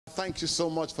Thank you so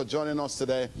much for joining us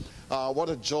today. What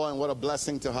a joy and what a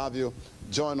blessing to have you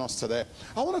join us today.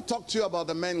 I want to talk to you about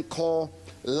the man called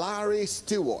Larry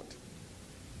Stewart.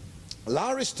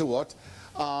 Larry Stewart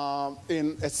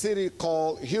in a city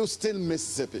called Houston,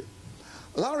 Mississippi.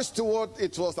 Larry Stewart,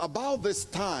 it was about this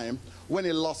time when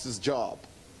he lost his job.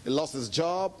 He lost his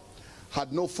job,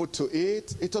 had no food to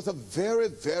eat. It was a very,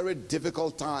 very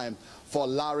difficult time for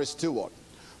Larry Stewart.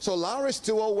 So Larry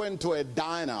Stewart went to a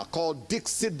diner called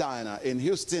Dixie Diner in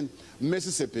Houston,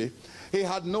 Mississippi. He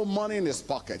had no money in his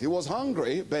pocket. He was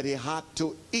hungry, but he had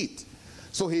to eat.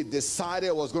 So he decided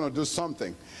he was going to do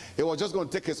something. He was just going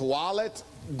to take his wallet,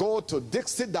 go to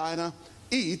Dixie Diner,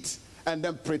 eat, and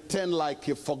then pretend like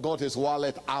he forgot his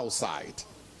wallet outside.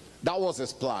 That was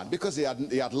his plan, because he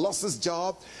had lost his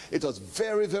job. It was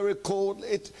very, very cold.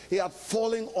 He had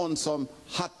fallen on some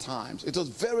hard times. It was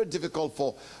very difficult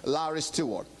for Larry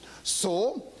Stewart.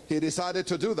 So he decided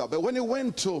to do that. But when he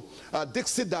went to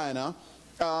Dixie Diner,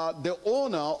 the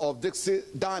owner of Dixie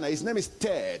Diner, his name is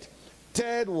Ted.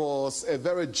 Ted was a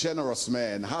very generous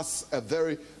man, has a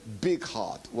very big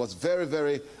heart, was very,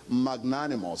 very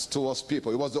magnanimous towards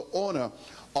people. He was the owner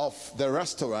of the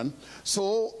restaurant,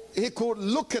 so he could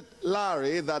look at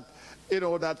Larry that,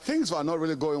 that things were not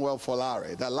really going well for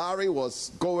Larry, that Larry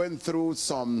was going through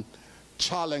some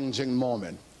challenging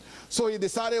moment. So he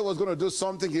decided he was going to do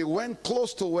something. He went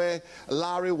close to where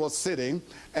Larry was sitting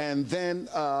and then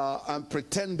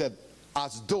pretended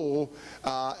as though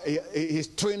his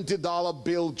 $20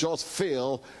 bill just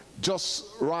fell just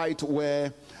right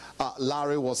where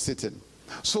Larry was sitting.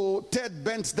 So Ted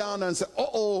bent down and said,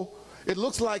 uh-oh, it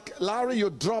looks like, Larry, you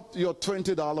dropped your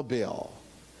 $20 bill.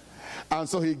 And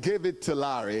so he gave it to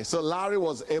Larry. So Larry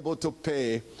was able to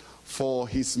pay for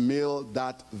his meal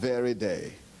that very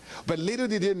day. But little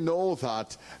did he know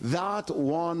that that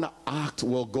one act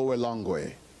will go a long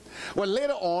way. Well,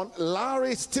 later on,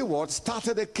 Larry Stewart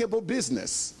started a cable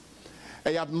business.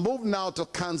 He had moved now to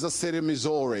Kansas City,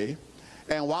 Missouri.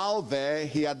 And while there,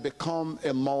 he had become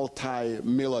a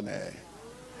multi-millionaire.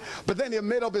 But then he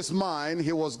made up his mind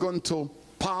he was going to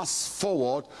pass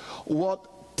forward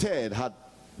what Ted had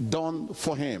done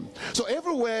for him. So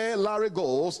everywhere Larry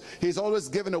goes, he's always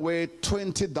giving away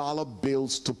 $20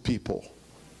 bills to people.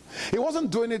 He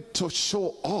wasn't doing it to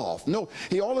show off. No,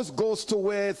 he always goes to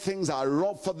where things are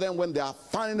rough for them, when they are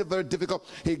finding it very difficult.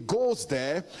 He goes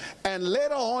there, and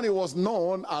later on he was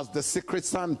known as the Secret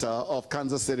Santa of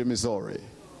Kansas City, Missouri.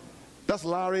 That's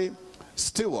Larry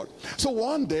Stewart. So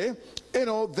one day,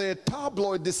 the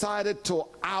tabloid decided to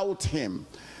out him.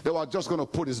 They were just going to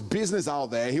put his business out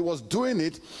there. He was doing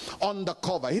it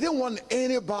undercover. He didn't want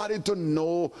anybody to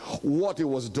know what he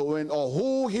was doing or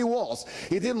who he was.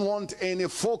 He didn't want any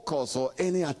focus or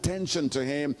any attention to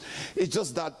him. It's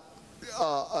just that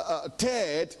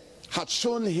Ted had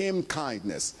shown him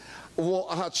kindness,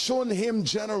 had shown him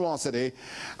generosity,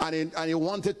 and he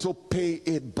wanted to pay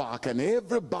it back. And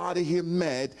everybody he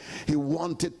met, he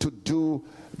wanted to do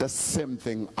the same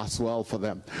thing as well for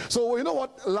them. So you know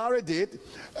what Larry did?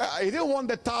 He didn't want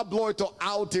the tabloid to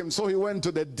out him, so he went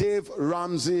to the Dave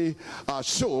Ramsey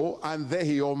show, and there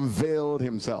he unveiled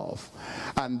himself.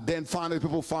 And then finally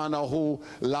people found out who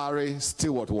Larry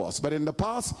Stewart was. But in the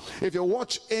past, if you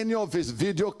watch any of his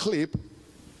video clip,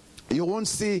 you won't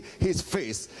see his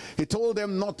face. He told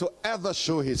them not to ever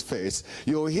show his face.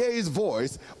 You'll hear his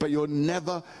voice, but you'll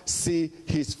never see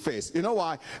his face. You know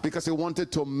why? Because he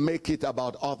wanted to make it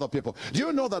about other people. Do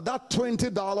you know that that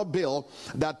 $20 bill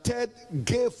that Ted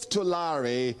gave to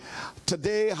Larry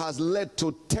today has led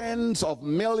to tens of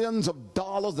millions of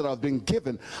dollars that have been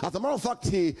given? As a matter of fact,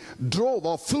 he drove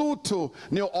or flew to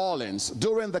New Orleans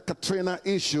during the Katrina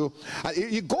issue.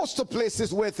 He goes to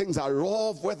places where things are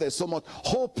rough, where there's so much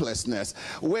hopelessness,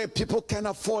 where people can't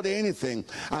afford anything,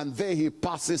 and there he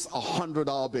passes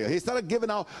 $100 bill. He started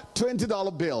giving out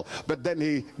 $20 bill, but then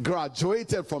he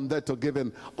graduated from there to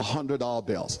giving $100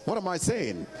 bills. What am I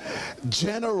saying?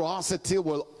 Generosity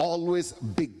will always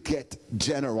beget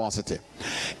generosity.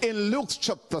 In Luke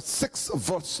chapter 6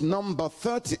 verse number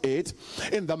 38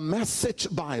 in the Message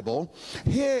Bible,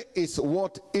 here is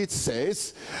what it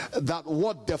says, that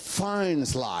what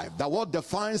defines life. That what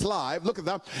defines life, look at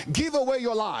that. Give away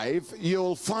your life,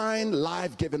 you'll find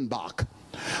life given back.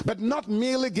 But not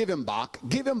merely giving back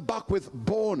with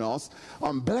bonus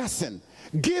and blessing.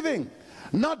 Giving,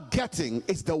 not getting,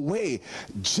 is the way.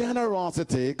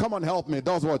 Generosity, come on, help me,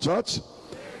 does what, church?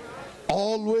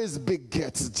 Always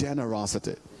begets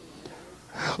generosity.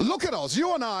 Look at us,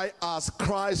 you and I as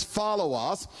Christ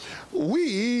followers,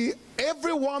 we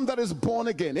everyone that is born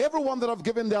again, everyone that have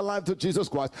given their life to Jesus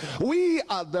Christ, we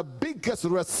are the biggest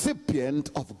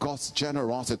recipient of God's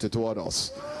generosity toward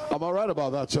us. Am I right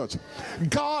about that, church?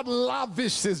 God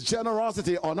lavished his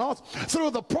generosity on us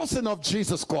through the person of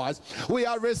Jesus Christ. We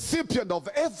are recipient of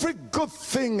every good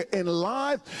thing in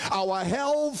life, our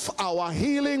health, our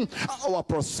healing, our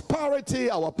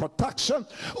prosperity, our protection.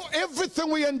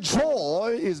 Everything we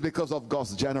enjoy is because of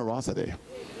God's generosity.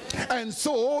 And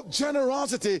so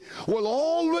generosity will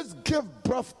always give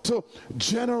birth to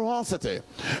generosity.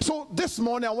 So this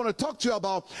morning I want to talk to you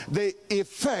about the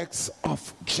effects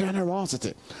of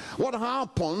generosity. What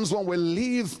happens when we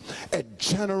live a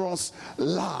generous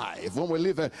life, when we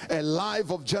live a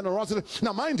life of generosity.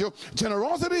 Now mind you,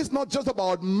 generosity is not just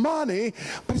about money,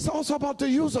 but it's also about the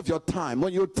use of your time.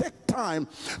 When you take time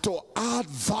to add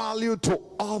value to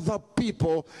other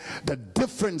people, the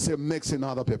difference it makes in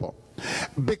other people.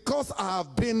 Because I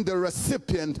have been the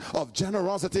recipient of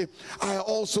generosity, I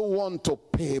also want to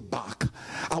pay back.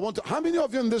 How many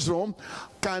of you in this room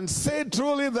can say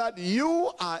truly that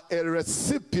you are a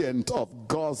recipient of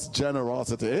God's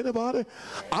generosity? Anybody?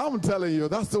 I'm telling you,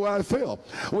 that's the way I feel.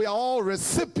 We are all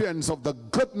recipients of the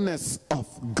goodness of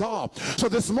God. So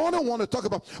this morning I want to talk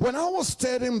about, when I was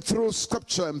studying through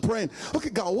scripture and praying,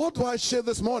 okay God, what do I share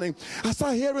this morning? I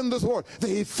started hearing this word,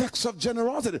 the effects of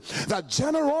generosity. That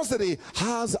generosity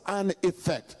has an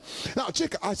effect. Now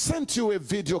check, I sent you a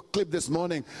video clip this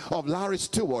morning of Larry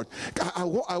Stewart.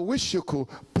 I wish you could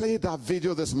play that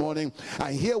video this morning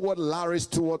and hear what Larry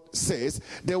Stewart says.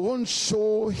 They won't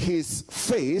show his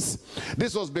face.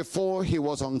 This was before he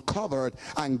was uncovered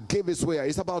and gave his way.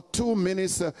 It's about 2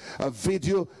 minutes a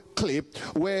video clip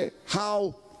where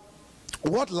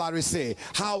what Larry say,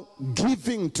 how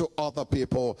giving to other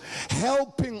people,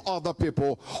 helping other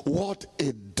people, what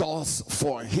it does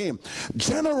for him.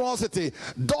 Generosity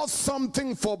does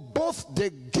something for both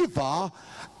the giver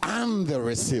and the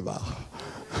receiver.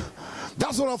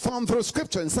 That's what I found through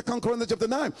scripture in 2 Corinthians chapter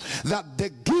 9, that the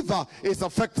giver is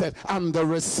affected and the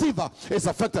receiver is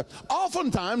affected.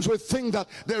 Oftentimes we think that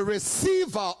the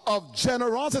receiver of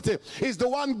generosity is the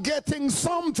one getting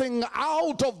something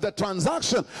out of the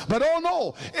transaction. But oh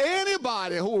no,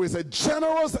 anybody who is a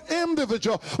generous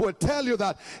individual will tell you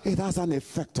that it has an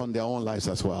effect on their own lives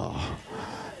as well.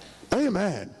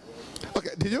 Amen. Okay,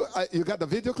 did you got the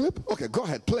video clip? Okay, go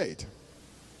ahead, play it.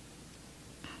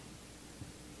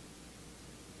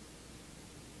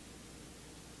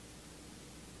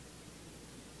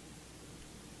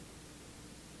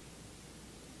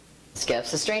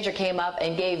 Gifts. A stranger came up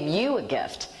and gave you a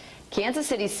gift. Kansas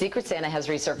City's Secret Santa has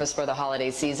resurfaced for the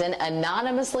holiday season,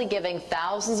 anonymously giving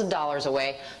thousands of dollars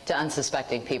away to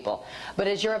unsuspecting people. But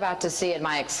as you're about to see in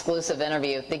my exclusive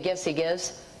interview, the gifts he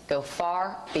gives go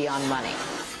far beyond money.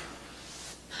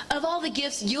 Of all the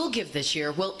gifts you'll give this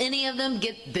year, will any of them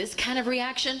get this kind of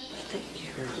reaction?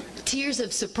 Tears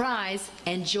of surprise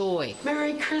and joy.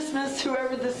 Merry Christmas,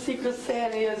 whoever the Secret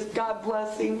Santa is. God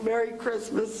bless him. Merry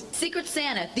Christmas. Secret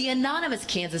Santa, the anonymous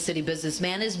Kansas City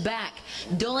businessman, is back,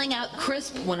 doling out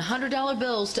crisp $100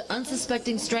 bills to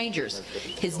unsuspecting strangers.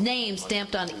 His name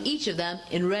stamped on each of them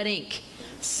in red ink.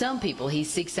 Some people he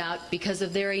seeks out because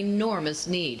of their enormous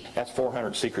need. That's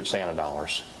 400 Secret Santa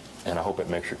dollars, and I hope it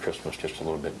makes your Christmas just a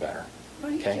little bit better.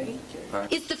 Okay?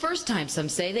 It's the first time, some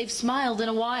say, they've smiled in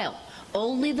a while.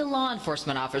 Only the law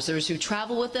enforcement officers who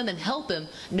travel with him and help him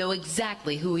know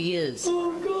exactly who he is.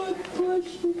 Oh, God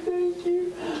bless you. Thank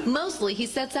you. Mostly, he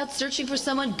sets out searching for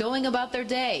someone going about their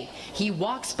day. He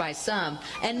walks by some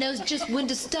and knows just when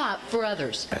to stop for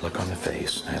others. I look on the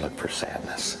face, and I look for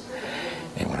sadness.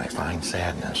 And when I find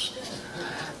sadness,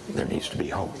 there needs to be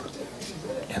hope.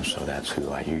 And so that's who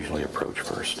I usually approach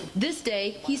first. This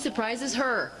day, he surprises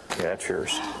her. Yeah, that's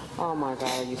yours. Oh my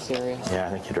God, are you serious? Yeah,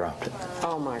 I think you dropped it.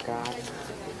 Oh my God.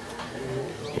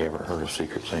 You ever heard of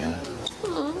Secret Santa?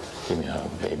 Give me a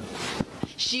hug, baby.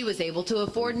 She was able to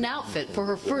afford an outfit for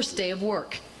her first day of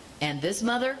work. And this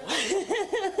mother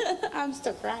I'm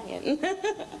still crying.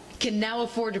 can now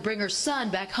afford to bring her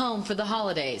son back home for the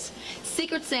holidays.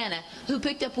 Secret Santa, who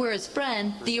picked up where his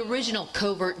friend, the original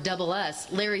covert double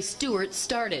S, Larry Stewart,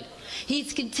 started.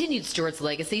 He's continued Stewart's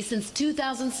legacy since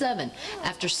 2007,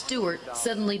 after Stewart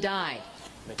suddenly died.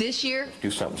 This year, Do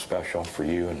something special for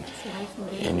you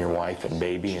and your wife and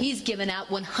baby. he's given out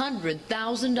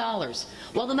 $100,000.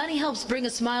 While the money helps bring a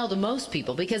smile to most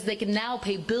people because they can now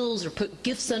pay bills or put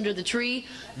gifts under the tree,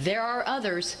 there are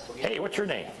others Hey, what's your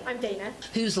name? I'm Dana.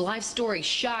 whose life story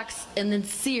shocks and then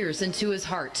sears into his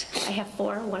heart. I have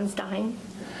 4. One's dying.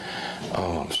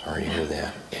 Oh, I'm sorry to hear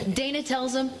that. Dana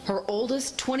tells him her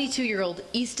oldest, 22-year-old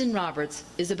Easton Roberts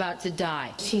is about to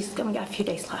die. She's only got a few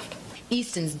days left.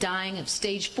 Easton's dying of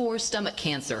stage 4 stomach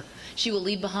cancer. She will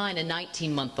leave behind a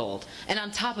 19-month-old. And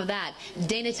on top of that,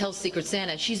 Dana tells Secret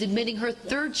Santa she's admitting her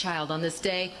 3rd child on this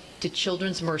day to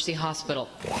Children's Mercy Hospital.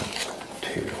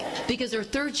 1, 2. Because her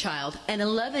 3rd child, an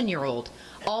 11-year-old,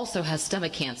 also has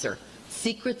stomach cancer.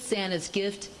 Secret Santa's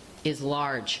gift is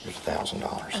large. There's $1,000.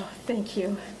 Oh, thank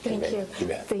you. Thank you. You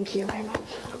bet. Thank you very much.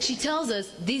 She tells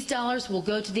us these dollars will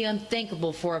go to the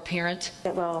unthinkable for a parent.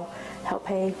 It will help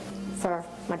pay for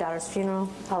my daughter's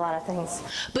funeral, a lot of things.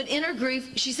 But in her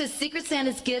grief, she says Secret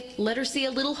Santa's gift let her see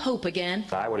a little hope again.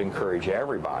 I would encourage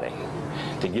everybody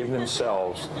to give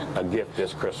themselves a gift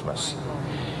this Christmas.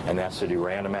 And that's to do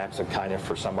random acts of kindness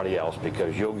for somebody else,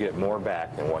 because you'll get more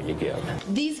back than what you give.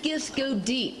 These gifts go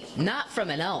deep, not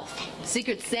from an elf.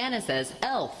 Secret Santa says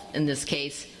elf, in this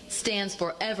case, stands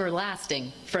for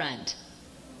everlasting friend.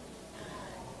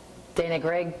 Dana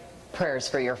Grigg, prayers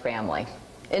for your family.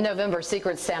 In November,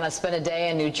 Secret Santa spent a day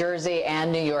in New Jersey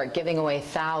and New York giving away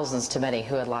thousands to many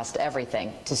who had lost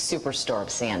everything to Superstorm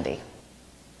Sandy.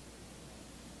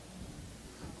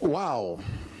 Wow.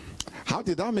 How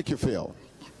did that make you feel?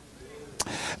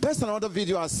 There's another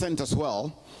video I sent as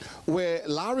well, where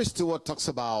Larry Stewart talks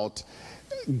about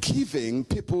giving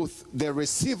people, the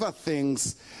receiver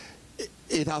thinks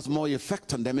it has more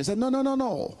effect on them. He said,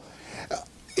 no.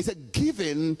 It's a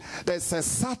giving, there's a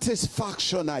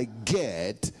satisfaction I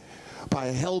get by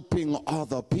helping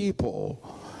other people.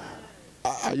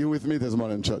 Are you with me this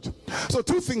morning, church? So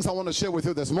 2 things I want to share with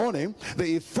you this morning.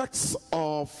 The effects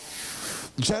of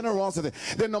generosity.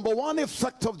 The number 1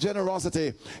 effect of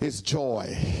generosity is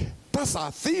joy. That's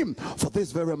our theme for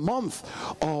this very month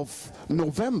of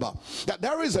November. That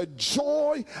there is a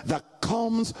joy that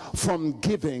comes from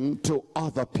giving to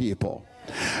other people.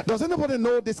 Does anybody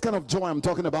know this kind of joy I'm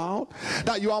talking about?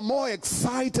 That you are more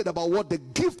excited about what the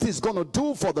gift is going to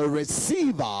do for the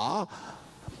receiver,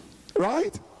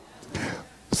 right?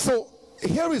 So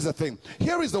here is the thing.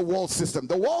 Here is the world system.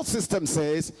 The world system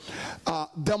says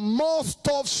the more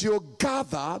stuffs you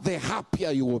gather, the happier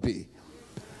you will be.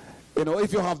 You know,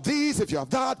 if you have this, if you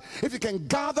have that, if you can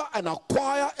gather and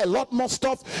acquire a lot more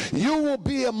stuff, you will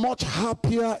be a much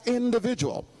happier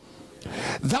individual.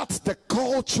 That's the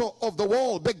culture of the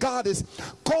world. But God is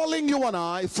calling you and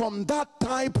I from that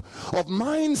type of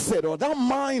mindset, or that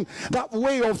mind, that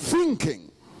way of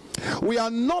thinking. We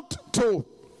are not to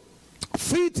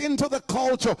fit into the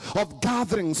culture of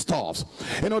gathering stuff.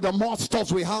 You know, the more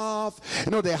stuff we have,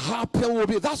 you know, the happier we'll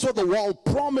be. That's what the world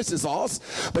promises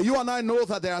us. But you and I know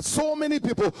that there are so many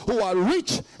people who are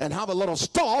rich and have a lot of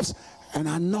stuff and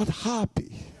are not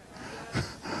happy.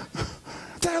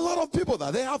 There are a lot of people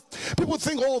that people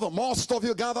think, oh, the more stuff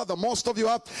you gather, the more stuff you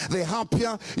have, the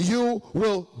happier you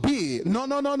will be.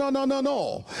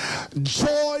 No.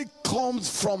 Joy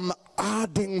comes from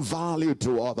adding value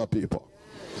to other people.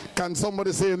 Can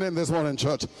somebody say amen this morning,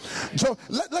 church?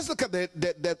 Let's look at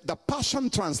the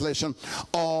Passion Translation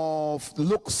of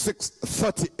Luke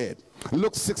 6:38.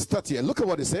 Luke 6:38. Look at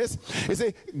what it says. It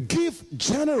says, give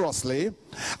generously,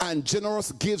 and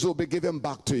generous gifts will be given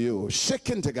back to you,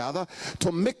 shaken together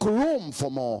to make room for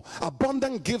more.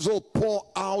 Abundant gifts will pour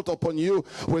out upon you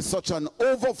with such an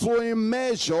overflowing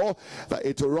measure that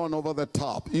it will run over the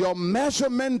top. Your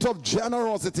measurement of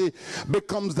generosity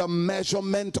becomes the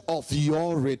measurement of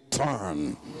your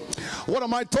return. What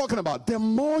am I talking about? The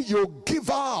more you give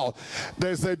out,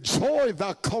 there's a joy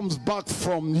that comes back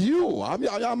from you.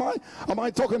 Am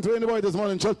I talking to anybody this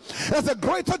morning, church? There's a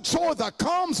greater joy that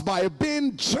comes by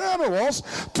being generous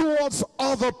towards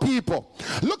other people.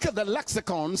 Look at the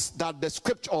lexicons that the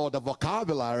scripture, or the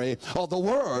vocabulary, or the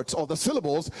words, or the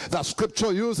syllables that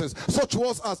scripture uses. Such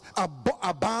words as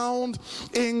abound,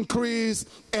 increase,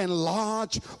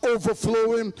 enlarge,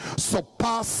 overflowing,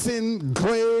 surpassing,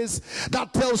 grace.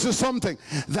 That tells you something,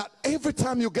 that every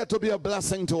time you get to be a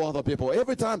blessing to other people,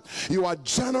 every time you are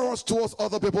generous towards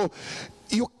other people,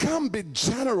 you can't be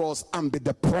generous and be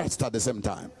depressed at the same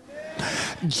time.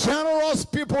 Generous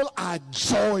people are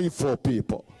joyful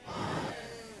people.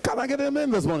 Can I get an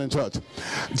amen this morning, church?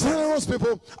 Generous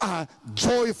people are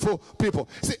joyful people.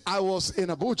 See, I was in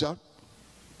Abuja,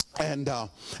 and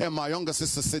my younger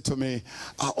sister said to me,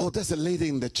 oh, there's a lady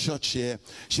in the church here.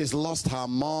 She's lost her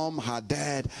mom, her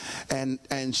dad,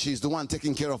 and she's the one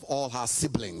taking care of all her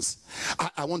siblings.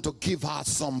 I want to give her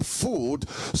some food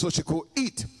so she could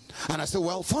eat. And I said,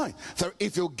 well, fine. So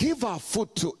if you give her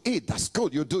food to eat, that's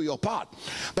good. You do your part.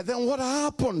 But then what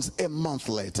happens a month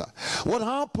later? What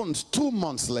happens 2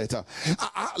 months later?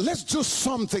 Let's do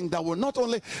something that will not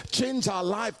only change our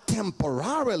life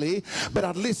temporarily, but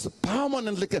at least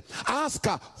permanently. Ask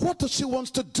her, what does she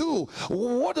want to do?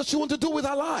 What does she want to do with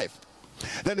her life?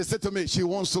 Then they said to me, she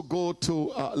wants to go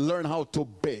to learn how to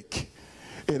bake.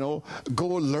 You know, go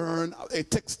learn.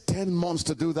 It takes 10 months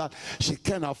to do that. She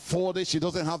can't afford it. She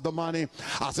doesn't have the money.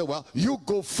 I said, well, you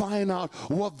go find out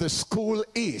what the school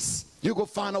is. You go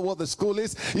find out what the school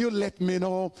is. You let me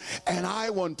know. And I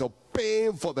want to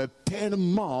pay for the 10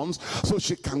 months so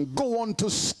she can go on to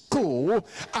school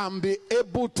and be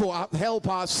able to help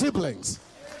our siblings.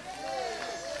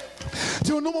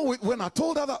 Do you know when I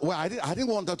told her that? Well, I didn't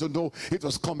want her to know it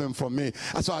was coming from me.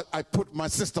 And so I put my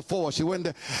sister forward. She went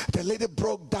there. The lady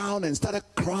broke down and started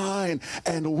crying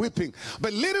and weeping.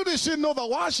 But little did she know that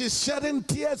while she's shedding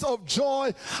tears of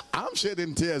joy, I'm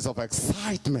shedding tears of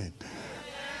excitement.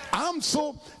 I'm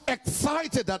so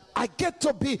excited that I get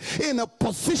to be in a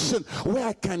position where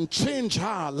I can change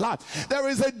her life. There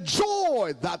is a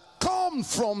joy that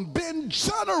comes from being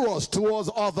generous towards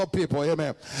other people.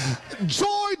 Amen.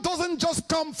 Joy doesn't just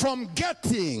come from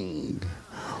getting.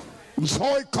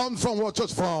 Joy comes from what?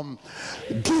 Just from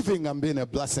giving and being a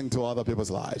blessing to other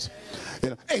people's lives. You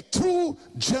know, a true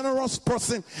generous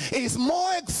person is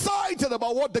more excited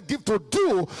about what the gift will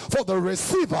do for the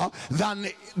receiver than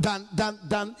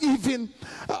even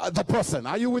the person.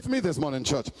 Are you with me this morning,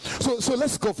 church? So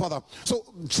let's go further. So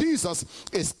Jesus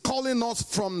is calling us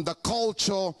from the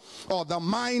culture or the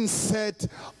mindset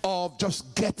of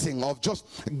just getting, of just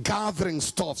gathering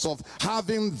stuff, of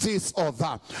having this or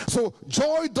that. So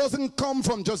joy doesn't come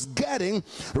from just getting,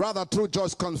 rather true joy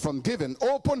comes from giving.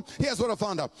 Here's what I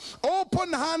found out.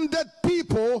 Open-handed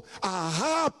people are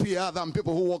happier than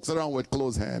people who walks around with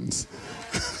closed hands.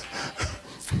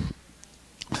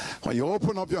 When you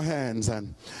open up your hands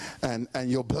and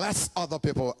you bless other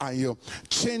people and you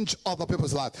change other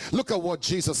people's lives. Look at what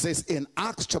Jesus says in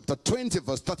Acts chapter 20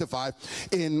 verse 35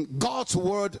 in God's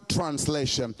Word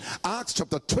translation. Acts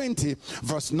chapter 20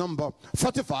 verse number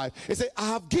 35. It says, I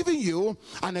have given you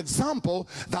an example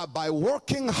that by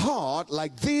working hard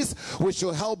like this we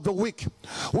should help the weak.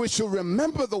 We should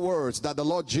remember the words that the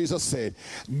Lord Jesus said.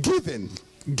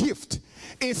 Gift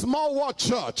is more what,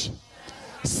 church?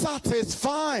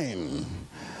 Satisfying.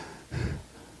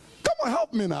 Come on,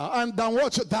 help me now. And then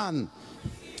what you done?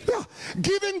 Yeah,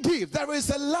 give. There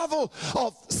is a level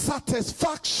of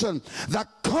satisfaction that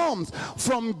comes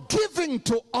from giving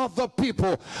to other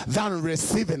people than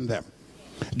receiving them.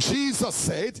 Jesus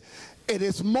said, it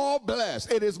is more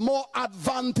blessed, it is more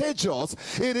advantageous,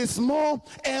 it is more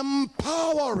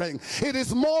empowering, it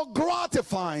is more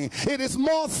gratifying, it is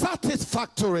more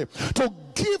satisfactory to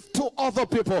give to other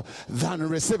people than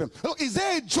receiving. Is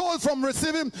there a joy from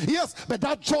receiving? Yes, but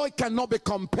that joy cannot be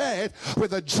compared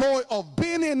with the joy of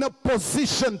being in a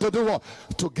position to do what?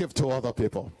 To give to other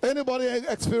people. Anybody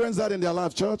experience that in their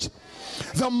life, church?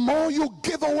 The more you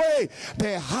give away,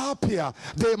 the happier,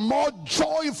 the more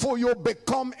joyful you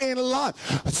become in life.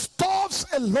 Stuffs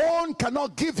alone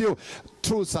cannot give you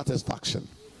true satisfaction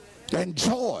and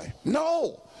joy.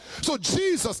 No. So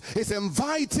Jesus is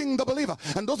inviting the believer,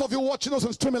 and those of you watching us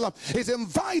on streaming live, is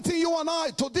inviting you and I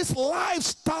to this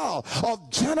lifestyle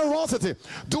of generosity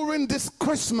during this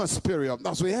Christmas period.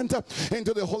 As we enter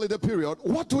into the holiday period,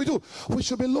 what do? We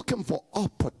should be looking for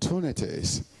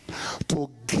opportunities to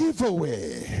give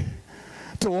away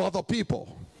to other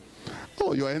people.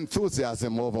 Oh, your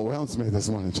enthusiasm overwhelms me this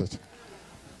morning, church.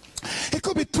 It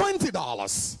could be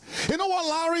 $20. You know what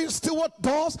Larry Stewart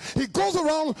does? He goes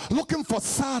around looking for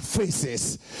sad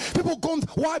faces. People go,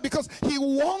 why? Because he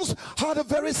once had a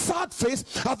very sad face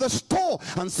at the store,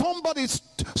 and somebody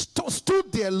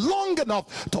stood there long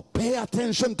enough to pay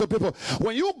attention to people.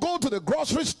 When you go to the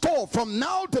grocery store from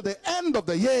now to the end of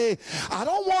the year, I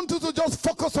don't want you to just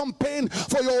focus on paying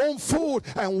for your own food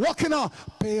and walking out.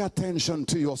 Pay attention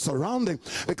to your surrounding,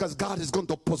 because God is going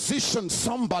to position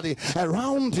somebody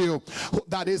around you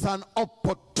that is an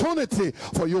opportunity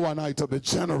for you and I to be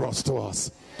generous to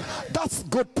us. That's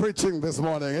good preaching this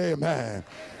morning. Amen.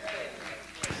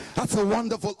 That's a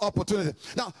wonderful opportunity.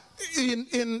 Now,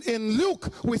 in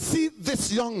Luke, we see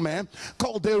this young man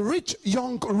called the rich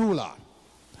young ruler.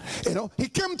 You know, he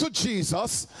came to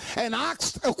Jesus and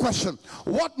asked a question.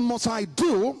 What must I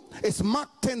do? It's Mark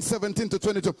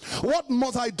 10:17-22. What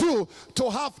must I do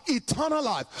to have eternal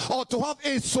life, or to have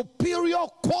a superior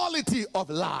quality of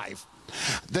life?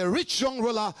 The rich young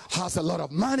ruler has a lot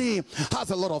of money,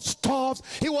 has a lot of stuff.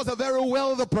 He was a very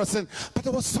wealthy person, but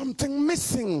there was something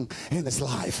missing in his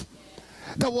life.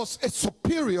 There was a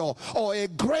superior or a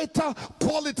greater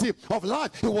quality of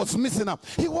life he was missing out.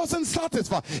 He wasn't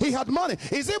satisfied. He had money.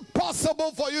 Is it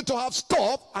possible for you to have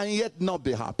stuff and yet not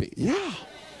be happy? Yeah.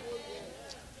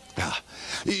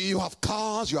 You have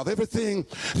cars, you have everything.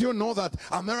 You know that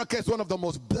America is one of the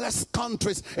most blessed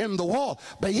countries in the world.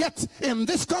 But yet, in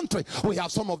this country, we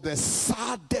have some of the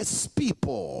saddest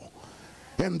people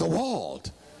in the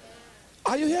world.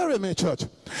 Are you hearing me, church?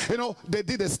 You know, they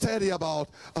did a study about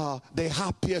the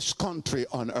happiest country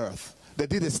on earth. They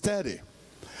did a study.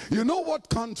 You know what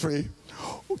country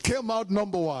came out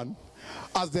number one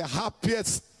as the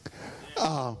happiest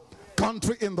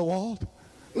country in the world?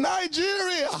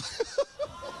 Nigeria.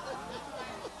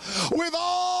 With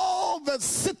all the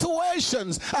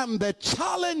situations and the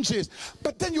challenges.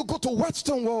 But then you go to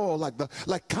Western world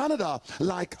like Canada,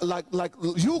 like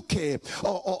UK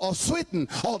or Sweden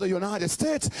or the United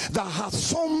States that has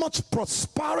so much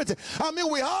prosperity. I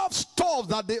mean, we have stoves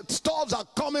that the stoves are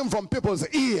coming from people's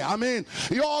ear. I mean,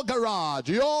 your garage,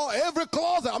 your every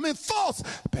closet. I mean, thoughts.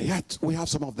 But yet we have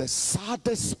some of the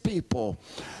saddest people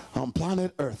on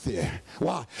planet Earth here.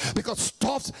 Why? Because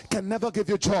stuffs can never give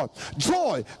you joy.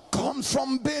 Joy comes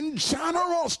from being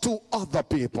generous to other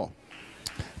people.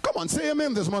 Come on, say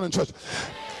amen this morning, church.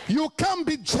 You can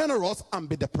be generous and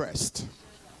be depressed.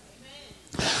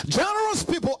 Generous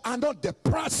people are not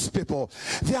depressed people.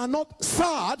 They are not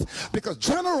sad, because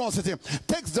generosity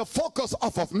takes the focus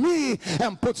off of me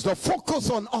and puts the focus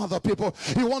on other people.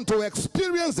 You want to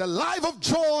experience a life of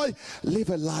joy, live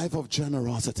a life of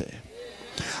generosity.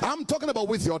 I'm talking about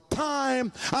with your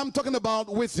time. I'm talking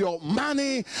about with your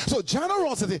money. So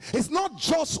generosity is not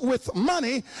just with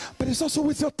money, but it's also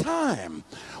with your time.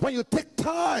 When you take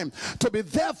time to be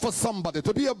there for somebody,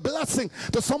 to be a blessing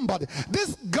to somebody.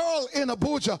 This girl in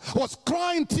Abuja was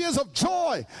crying tears of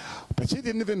joy, but she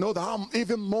didn't even know that I'm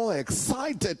even more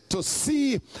excited to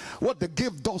see what the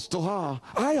gift does to her.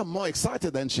 I am more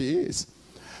excited than she is.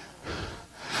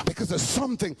 Because there's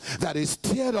something that is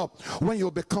stirred up when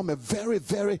you become a very,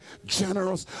 very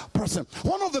generous person.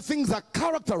 One of the things that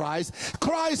characterize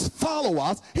Christ's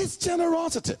followers is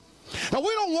generosity. Now, we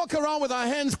don't walk around with our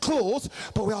hands closed,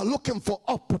 but we are looking for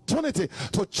opportunity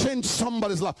to change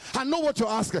somebody's life. I know what you're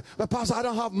asking, but Pastor, I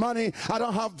don't have money, I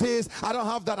don't have this, I don't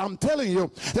have that. I'm telling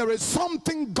you, there is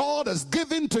something God has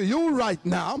given to you right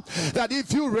now that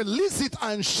if you release it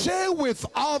and share with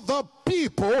other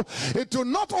people, it will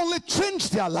not only change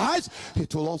their lives,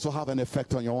 it will also have an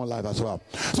effect on your own life as well.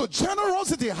 So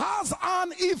generosity has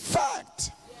an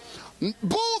effect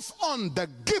both on the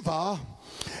giver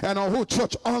and on who,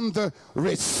 church? On the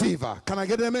receiver. Can I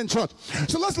get them in, church?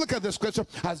 So let's look at the scripture.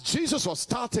 As Jesus was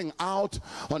starting out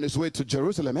on his way to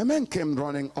Jerusalem, a man came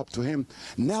running up to him,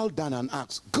 knelt down and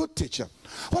asked, "Good teacher,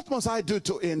 what must I do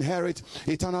to inherit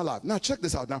eternal life?" Now check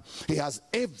this out. Now he has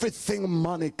everything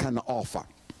money can offer.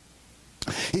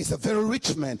 He's a very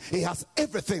rich man. He has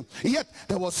everything. Yet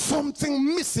there was something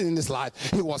missing in his life.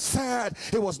 He was sad.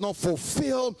 He was not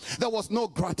fulfilled. There was no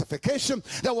gratification.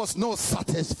 There was no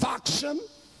satisfaction.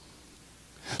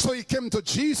 So he came to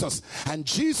Jesus, and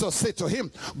Jesus said to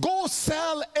him, "Go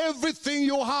sell everything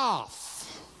you have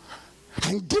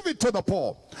and give it to the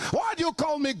poor." "Why do you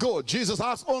call me good?" Jesus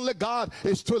asked. "Only God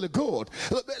is truly good."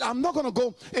 I'm not going to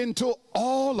go into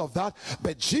all of that,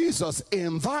 but Jesus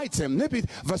invites him. Maybe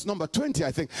verse number 20,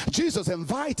 I think. Jesus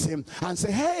invites him and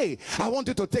say, "Hey, I want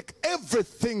you to take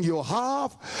everything you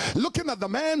have." Looking at the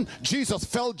man, Jesus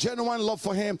felt genuine love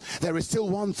for him. "There is still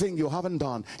one thing you haven't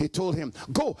done." He told him,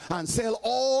 "Go and sell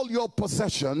all your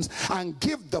possessions and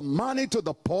give the money to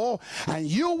the poor, and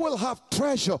you will have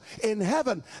treasure in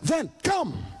heaven. Then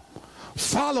come,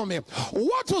 follow me."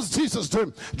 What was Jesus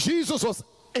doing? Jesus was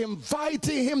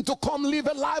inviting him to come live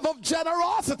a life of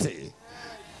generosity.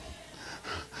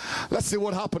 Let's see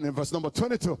what happened in verse number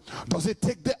 22. Does he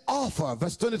take the offer?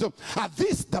 Verse 22. At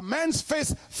this, the man's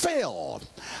face failed,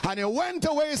 and he went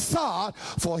away sad,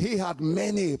 for he had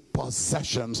many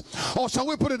possessions. Or shall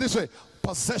we put it this way?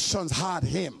 Possessions had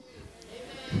him.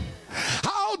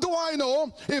 How do I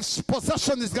know if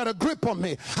possession has got a grip on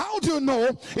me? How do you know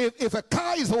if a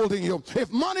car is holding you,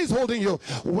 if money is holding you?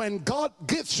 When God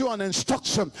gives you an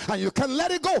instruction and you can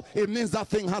let it go, it means that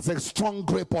thing has a strong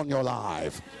grip on your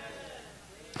life.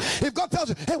 If God tells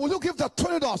you, "Hey, will you give that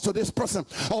 $20 to this person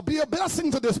or be a blessing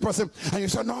to this person?" and you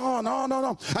say, "No, no, no,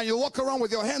 no," and you walk around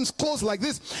with your hands closed like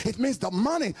this, it means the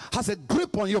money has a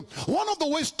grip on you. One of the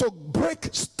ways to break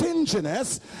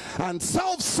stinginess and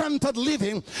self-centered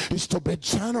living is to be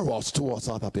generous towards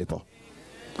other people.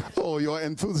 Oh, your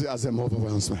enthusiasm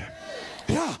overwhelms me.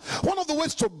 Yeah, one of the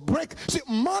ways to break, see,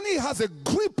 money has a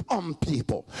grip on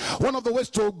people. One of the ways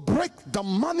to break the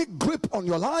money grip on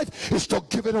your life is to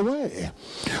give it away.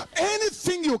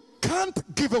 Anything you can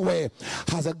constant giveaway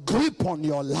has a grip on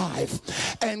your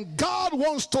life, and God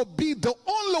wants to be the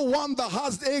only one that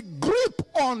has a grip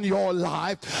on your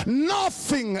life,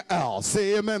 nothing else.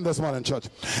 Say amen this morning, church.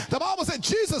 The Bible said,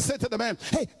 Jesus said to the man,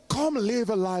 hey, come live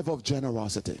a life of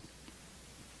generosity.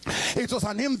 It was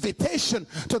an invitation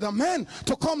to the man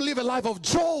to come live a life of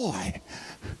joy.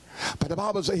 But the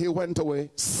Bible says he went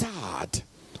away sad.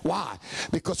 Why?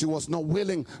 Because he was not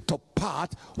willing to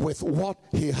part with what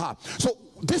he had. So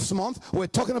this month we're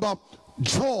talking about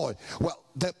joy. Well,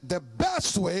 the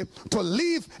best way to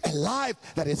live a life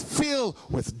that is filled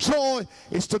with joy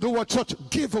is to do what, church?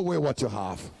 Give away what you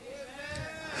have.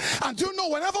 And do you know,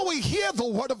 whenever we hear the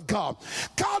word of God,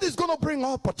 God is going to bring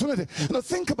opportunity.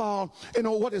 Think about,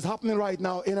 what is happening right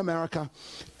now in America.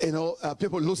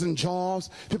 People losing jobs,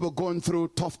 people going through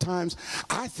tough times.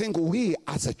 I think we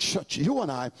as a church, you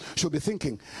and I, should be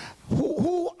thinking,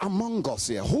 who among us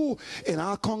here, who in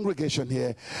our congregation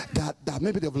here, that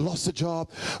maybe they've lost a job,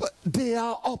 there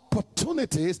are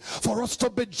opportunities for us to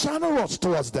be generous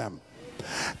towards them.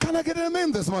 Can I get an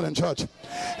amen this morning, church?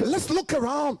 Let's look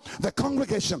around the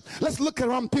congregation. Let's look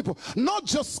around people. Not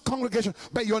just congregation,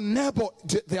 but your neighbor,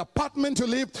 the apartment you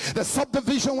live, the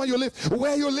subdivision where you live,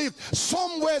 where you live.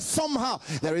 Somewhere, somehow,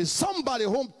 there is somebody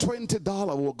whom $20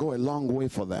 will go a long way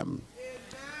for them.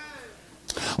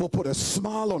 Will put a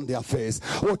smile on their face,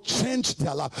 will change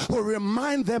their life, will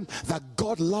remind them that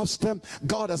God loves them,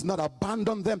 God has not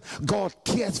abandoned them, God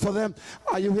cares for them.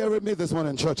 Are you hearing me this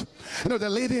morning, church? The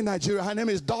lady in Nigeria, her name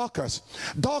is Dorcas.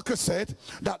 Dorcas said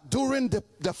that during the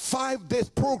 5-day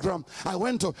program I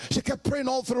went to, she kept praying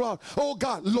all throughout, oh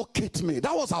God, locate me.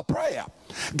 That was her prayer.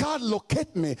 God,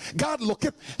 locate me. God,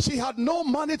 locate. She had no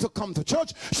money to come to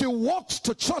church. She walks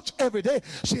to church every day.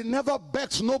 She never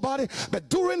begs nobody. But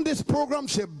during this program,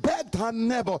 she begged her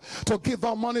neighbor to give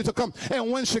her money to come.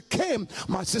 And when she came,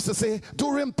 my sister said,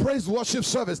 during praise worship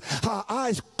service, her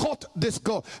eyes caught this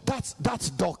girl. That's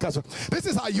Dorcas. This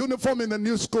is her uniform in the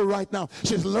new school right now.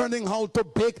 She's learning how to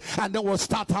bake, and then we'll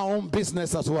start her own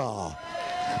business as well.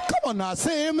 Come on now,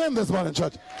 say amen this morning,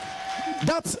 church.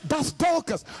 That's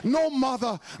Dorcas. No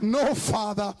mother, no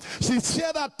father. She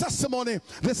shared her testimony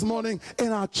this morning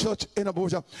in our church in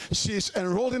Abuja. She's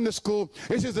enrolled in the school.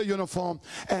 This is the uniform.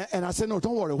 And I said, no,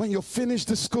 don't worry. When you finish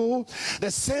the school,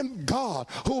 the same God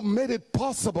who made it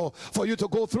possible for you to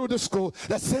go through the school,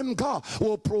 the same God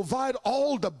will provide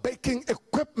all the baking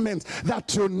equipment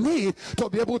that you need to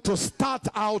be able to start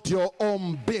out your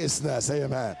own business.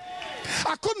 Amen.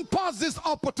 I couldn't pass this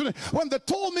opportunity. When they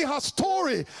told me her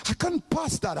story, I couldn't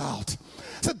pass that out.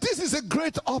 So this is a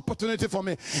great opportunity for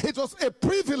me. It was a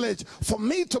privilege for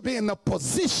me to be in a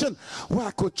position where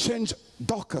I could change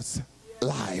Dorcas'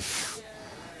 life.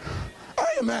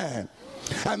 Amen.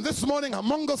 And this morning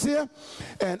among us here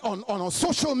and on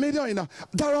social media,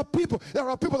 there are people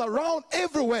around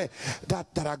everywhere that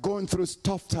are going through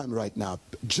tough time right now.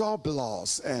 Job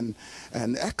loss and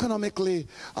economically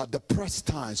depressed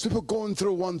times. People going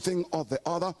through one thing or the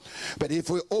other. But if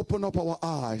we open up our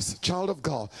eyes, child of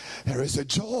God, there is a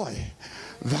joy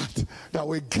that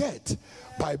we get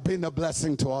by being a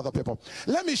blessing to other people.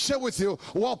 Let me share with you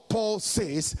what Paul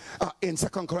says in 2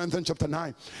 Corinthians chapter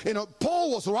 9.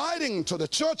 Paul was writing to the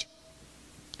church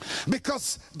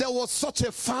because there was such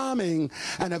a famine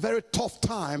and a very tough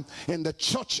time in the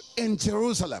church in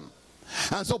Jerusalem.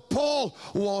 And so Paul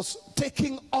was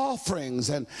taking offerings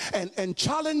and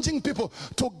challenging people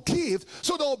to give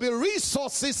so there will be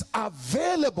resources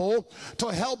available to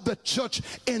help the church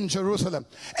in Jerusalem.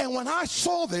 And when I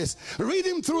saw this,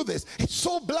 reading through this, it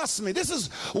so blessed me. This is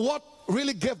what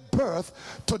really gave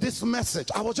birth to this message.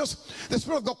 The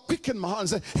Spirit of God quickened my heart and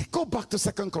said, hey, go back to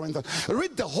 2 Corinthians.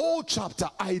 Read the whole chapter.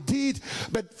 I did,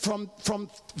 but from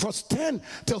verse 10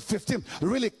 till 15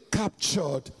 really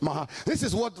captured my heart. This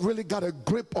is what really got a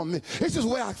grip on me. This is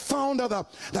where I found out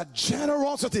that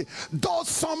generosity does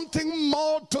something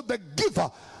more to the giver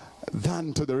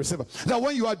than to the receiver. That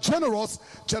when you are generous,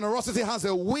 generosity has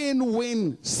a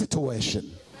win-win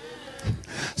situation.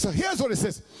 So here's what it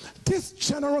says. This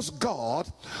generous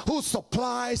God who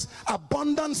supplies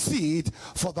abundant seed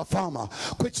for the farmer,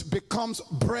 which becomes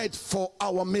bread for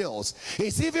our meals,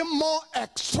 is even more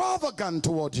extravagant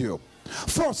toward you.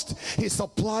 First, he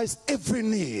supplies every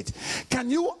need. Can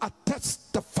you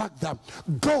attest the fact that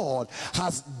God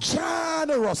has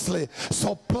generously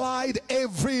supplied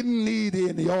every need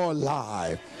in your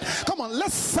life? Come on,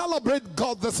 let's celebrate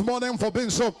God this morning for being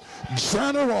so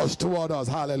generous toward us.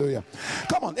 Hallelujah.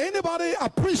 Come on, anybody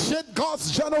appreciate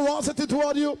God's generosity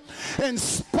toward you? In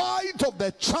spite of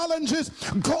the challenges,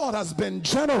 God has been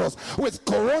generous. With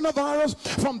coronavirus,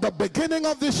 from the beginning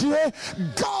of this year,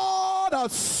 God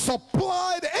has supplied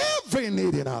every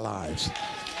need in our lives.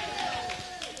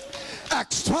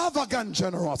 Extravagant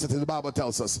generosity, the Bible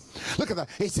tells us. Look at that.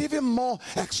 It's even more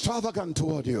extravagant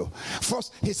toward you.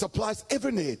 First, he supplies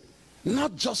every need.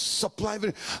 Not just supply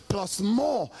every, plus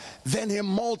more. Then he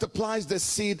multiplies the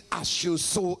seed as you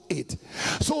sow it,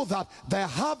 so that the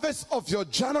harvest of your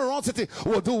generosity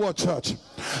will do what, church?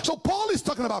 So Paul is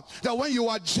talking about that when you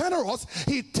are generous,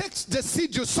 he takes the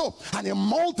seed you sow and he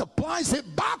multiplies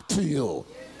it back to you.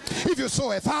 If you sow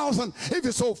 1,000, if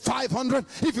you sow 500,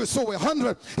 if you sow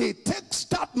 100, he takes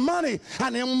that money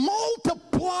and he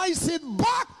multiplies it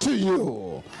back to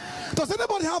you. Does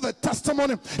anybody have a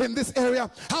testimony in this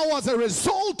area? How, as a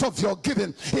result of your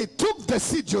giving, he took the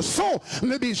seed you sow,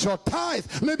 maybe it's your tithe,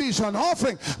 maybe it's an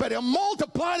offering, but he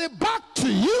multiplied it back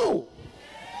to you.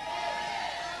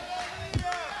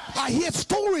 I hear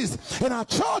stories in our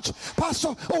church,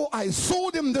 Pastor, oh, I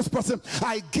sold him this person,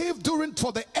 I gave during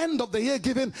for the end of the year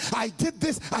giving, I did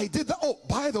this, I did that. Oh,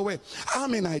 by the way,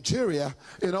 I'm in Nigeria,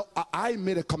 you know, I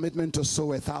made a commitment to sow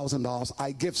 $1,000.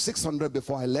 I gave 600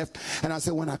 before I left, and I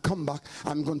said when I come back,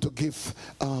 I'm going to give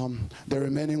the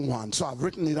remaining one. So I've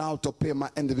written it out to pay my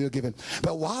individual giving.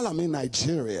 But while I'm in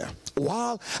Nigeria,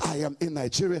 while I am in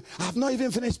Nigeria, I've not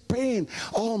even finished paying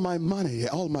all my money,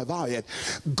 all my vow yet.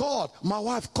 God, my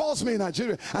wife calls me in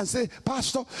Nigeria and say,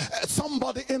 Pastor,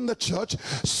 somebody in the church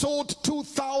sold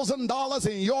 $2,000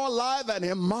 in your life and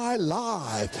in my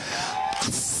life.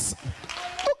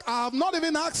 Look, I have not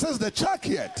even accessed the check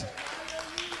yet.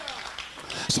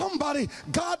 Somebody,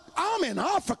 God, I'm in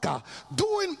Africa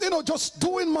doing, you know, just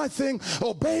doing my thing,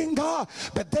 obeying God,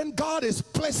 but then God is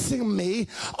placing me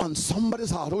on somebody's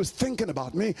heart who is thinking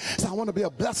about me, so I want to be a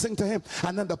blessing to him.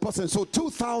 And then the person, so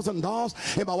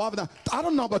 $2,000 in my wife, I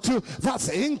don't know about you, that's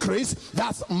increase,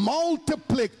 that's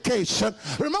multiplication.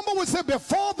 Remember we said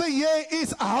before the year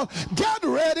is out, get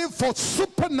ready for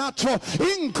supernatural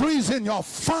increase in your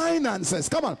finances.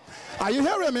 Come on, are you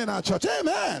hearing me in our church?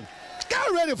 Amen.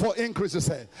 Get ready for increase, to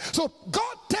say. So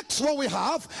God takes what we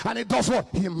have and it does what?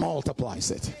 He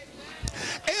multiplies it.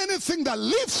 Anything that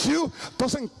leaves you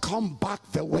doesn't come back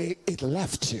the way it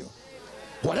left you.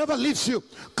 Whatever leaves you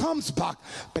comes back,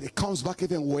 but it comes back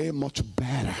even way much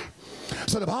better.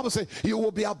 So the Bible says you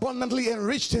will be abundantly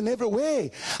enriched in every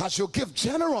way as you give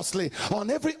generously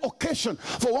on every occasion.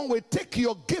 For when we take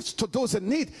your gifts to those in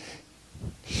need,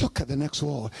 look at the next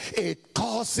word. It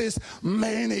causes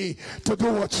many to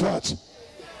do what, church?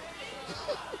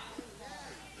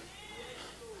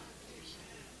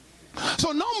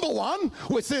 So number one,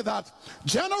 we say that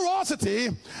generosity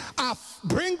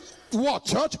brings what,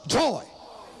 church? Joy.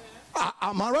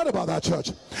 Am I right about that,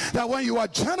 church? That when you are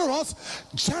generous,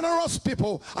 generous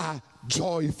people are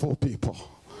joyful people.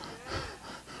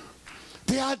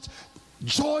 They are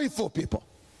joyful people.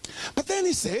 But then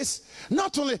he says,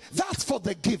 not only that's for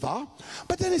the giver,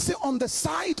 but then he says on the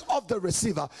side of the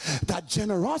receiver, that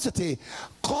generosity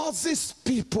causes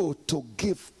people to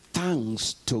give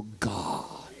thanks to God.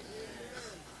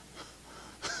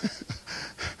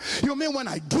 You mean when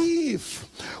I give,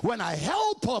 when I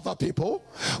help other people,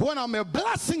 when I'm a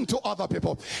blessing to other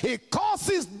people, it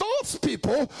causes those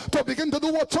people to begin to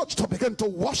do what, church? To begin to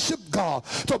worship God,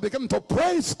 to begin to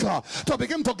praise God, to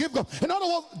begin to give God. In other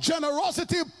words,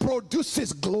 generosity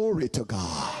produces glory to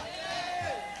God.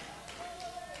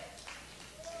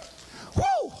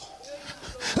 Woo!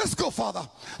 Let's go further.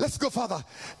 Let's go further.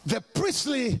 The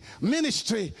priestly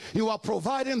ministry you are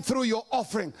providing through your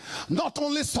offering not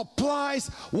only supplies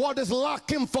what is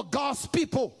lacking for God's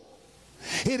people,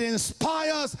 it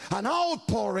inspires an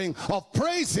outpouring of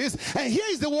praises. And here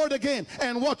is the word again.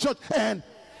 And what, church? And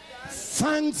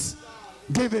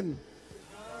thanksgiving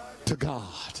to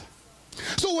God.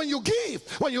 So when you give,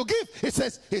 it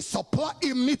says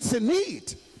it meets a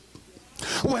need.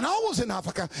 When I was in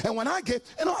Africa and when I gave,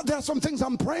 you know, there are some things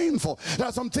I'm praying for. There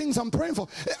are some things I'm praying for.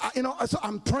 You know, so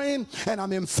I'm praying and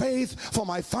I'm in faith for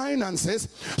my finances.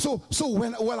 So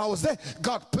when I was there,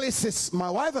 God places my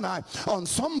wife and I on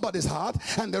somebody's heart,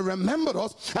 and they remembered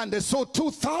us, and they sowed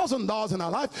 $2,000 in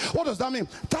our life. What does that mean?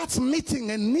 That's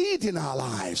meeting a need in our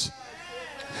lives.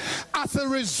 As a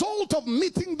result of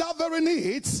meeting that very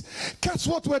needs, guess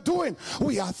what we're doing?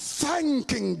 We are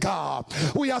thanking God.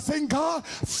 We are saying, God,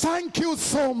 thank you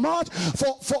so much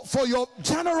for your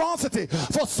generosity,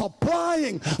 for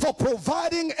supplying, for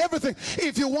providing everything.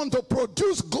 If you want to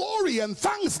produce glory and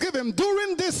thanksgiving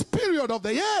during this period of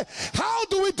the year, how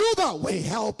do we do that? We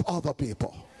help other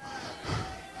people.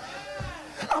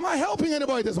 Am I helping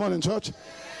anybody this morning, church?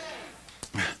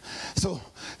 So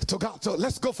to God. So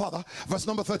let's go further. Verse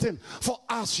number 13. For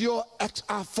as your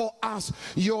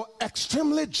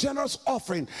extremely generous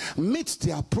offering meets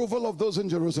the approval of those in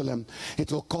Jerusalem,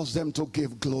 it will cause them to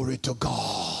give glory to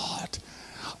God.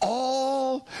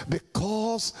 All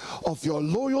because of your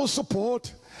loyal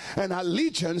support and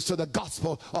allegiance to the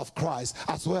gospel of Christ,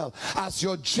 as well as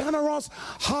your generous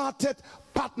hearted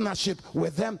partnership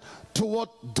with them toward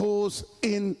those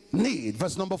in need.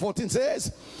 Verse number 14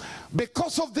 says,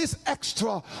 because of this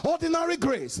extraordinary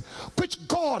grace which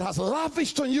God has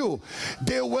lavished on you,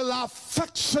 they will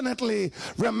affectionately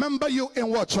remember you in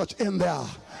what, church? In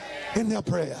their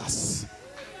prayers.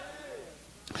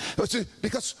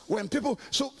 Because when people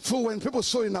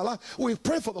sow in our life, we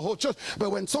pray for the whole church.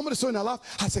 But when somebody sow in our life,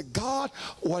 I say, God,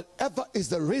 whatever is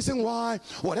the reason why,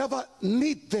 whatever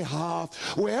need they have,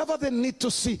 wherever they need to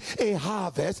see a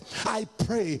harvest, I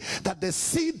pray that the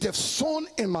seed they've sown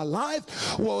in my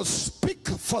life will speak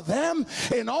for them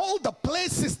in all the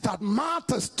places that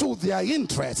matters to their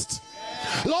interest.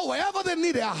 Lord, wherever they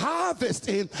need a harvest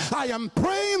in, I am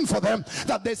praying for them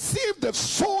that the seed they've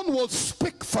sown will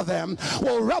speak for them,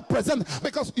 will represent,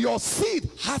 because your seed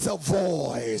has a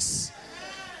voice.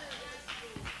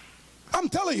 I'm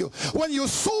telling you, when you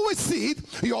sow a seed,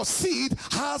 your seed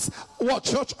has what,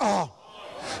 church?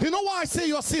 You know why I say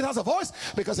your seed has a voice?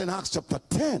 Because in Acts chapter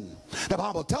 10, the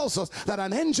Bible tells us that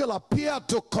an angel appeared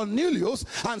to Cornelius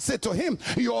and said to him,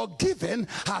 your giving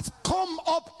has come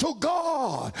up to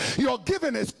God. Your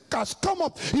giving has come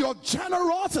up. Your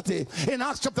generosity in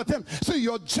Acts chapter 10. So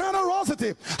your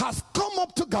generosity has come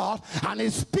up to God and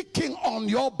is speaking on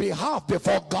your behalf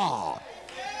before God.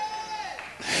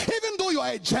 Even though you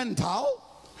are a Gentile,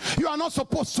 you are not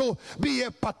supposed to be a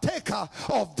partaker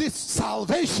of this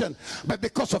salvation, but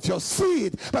because of your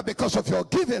seed, but because of your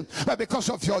giving, but because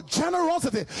of your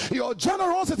generosity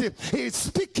is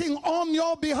speaking on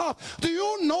your behalf. Do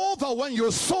you know that when you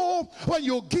sow, when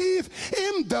you give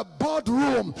in the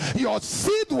boardroom, your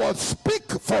seed will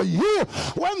speak for you?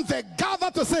 When they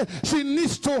gather to say she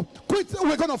needs to quit,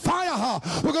 we're going to fire her,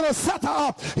 we're going to set her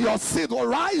up, your seed will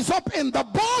rise up in the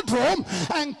boardroom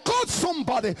and cause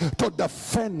somebody to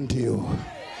defend you.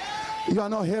 You are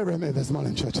not hearing me this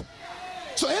morning, church.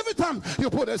 So every time you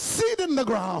put a seed in the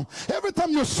ground, every time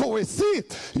you sow a seed,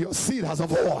 your seed has a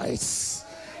voice.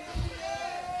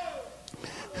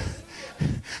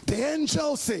 The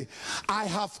angels say, I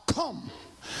have come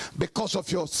because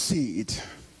of your seed.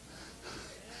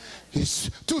 It's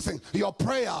two things: your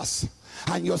prayers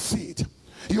and your seed.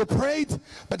 You prayed,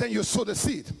 but then you sowed the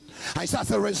seed. And so as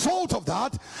a result of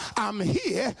that, I'm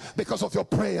here because of your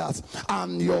prayers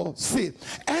and your seed.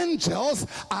 Angels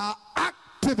are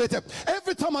activated.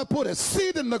 Every time I put a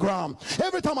seed in the ground,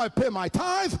 every time I pay my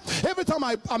tithe, every time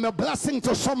I'm a blessing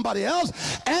to somebody else,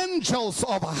 angels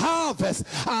of harvest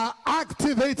are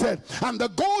activated. And they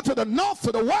go to the north,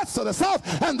 to the west, to the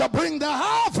south, and they bring the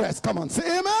harvest. Come on,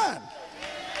 say amen.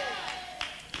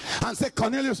 And say,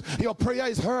 Cornelius, your prayer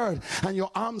is heard and your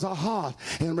arms are hard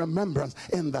in remembrance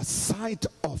in the sight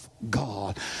of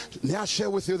God. May I share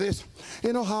with you this?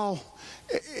 You know how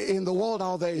in the world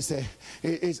out there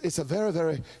it's a very,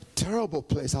 very terrible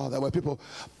place out there where people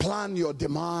plan your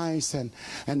demise and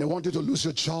they want you to lose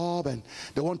your job and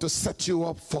they want to set you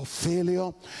up for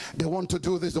failure. They want to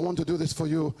do this, they want to do this for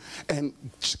you. And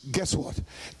guess what?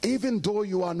 Even though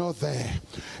you are not there,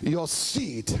 your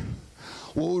seed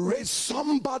will raise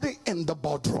somebody in the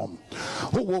boardroom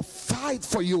who will fight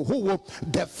for you, who will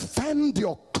defend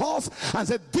your cause and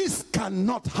say, this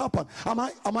cannot happen.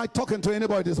 Am I talking to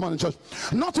anybody this morning, church?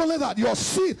 Not only that, your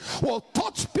seed will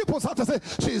touch people's heart and say,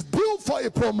 she's due for a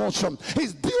promotion,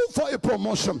 he's due for a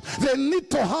promotion, they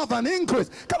need to have an increase.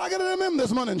 Can I get an amen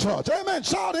this morning, church? Amen.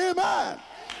 Shout amen.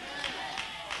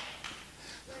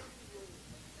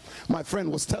 My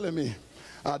friend was telling me,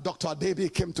 Dr.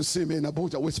 Adebi came to see me in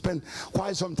Abuja. We spent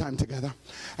quite some time together.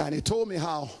 And he told me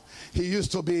how he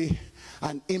used to be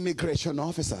an immigration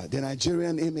officer, the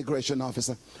Nigerian immigration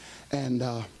officer. And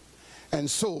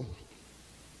so,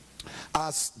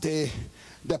 as the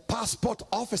passport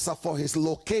officer for his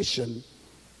location,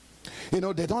 you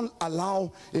know, they don't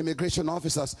allow immigration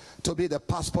officers to be the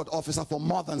passport officer for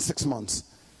more than 6 months.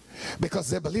 Because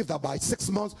they believe that by 6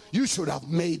 months you should have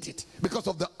made it, because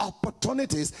of the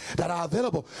opportunities that are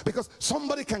available. Because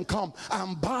somebody can come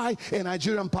and buy a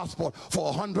Nigerian passport for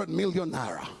 100 million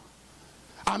naira.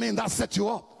 I mean, that sets you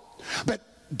up. But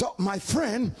my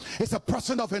friend is a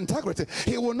person of integrity.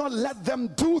 He will not let them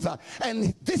do that.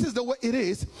 And this is the way it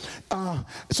is.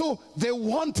 So they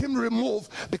want him removed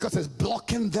because it's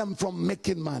blocking them from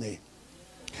making money.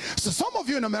 So some of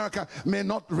you in America may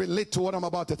not relate to what I'm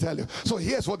about to tell you. So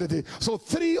here's what they did. So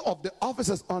 3 of the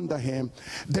officers under him,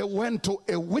 they went to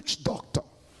a witch doctor.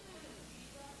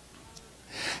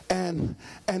 And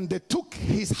they took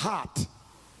his heart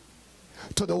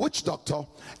to the witch doctor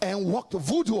and worked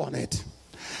voodoo on it.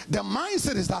 The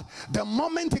mindset is that the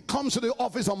moment he comes to the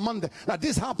office on Monday, now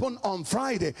this happened on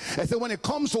Friday, and so when he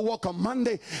comes to work on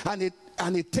Monday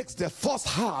and he takes the first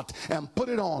heart and put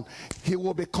it on, he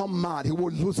will become mad. He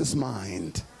will lose his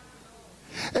mind.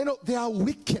 You know, there are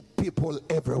wicked people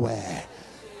everywhere.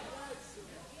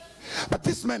 But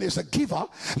this man is a giver.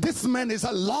 This man is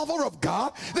a lover of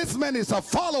God. This man is a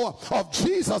follower of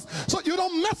Jesus. So you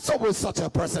don't mess up with such a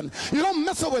person. You don't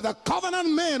mess up with a covenant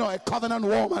man or a covenant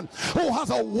woman who has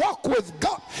a walk with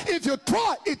God. If you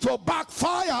try, it will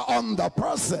backfire on the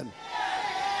person.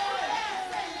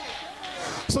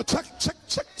 So check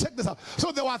this out.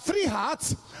 So there were 3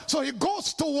 hearts. So he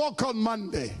goes to work on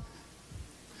Monday.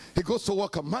 He goes to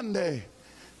work on Monday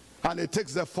and he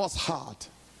takes the first heart.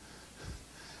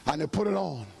 And they put it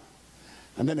on,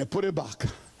 and then they put it back.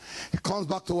 He comes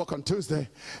back to work on Tuesday,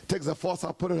 takes the first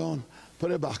out, put it on,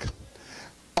 put it back.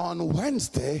 On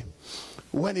Wednesday,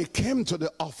 when he came to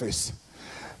the office,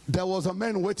 there was a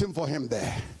man waiting for him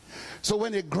there. So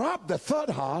when he grabbed the 3rd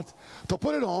heart to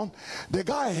put it on, the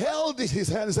guy held his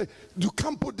hand and said, "You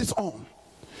can't put this on.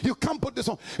 You can't put this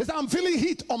on." He said, "I'm feeling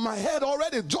heat on my head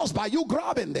already just by you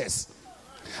grabbing this."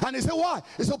 And he said, "Why?"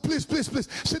 He said, please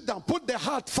sit down, put the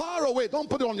heart far away, don't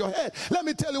put it on your head. Let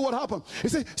me tell you what happened." He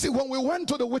said, "See, when we went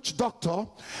to the witch doctor,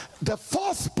 the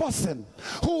first person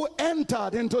who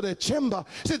entered into the chamber,"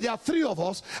 he said, "there are 3 of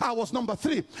us, I was number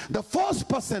 3. The first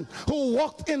person who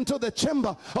walked into the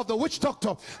chamber of the witch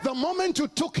doctor, the moment you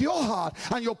took your heart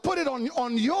and you put it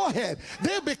on your head,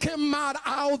 they became mad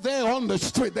out there on the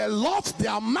street. They lost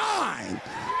their mind."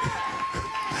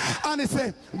 And he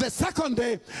said, the second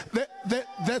day,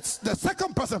 the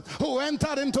second person who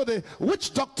entered into the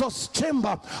witch doctor's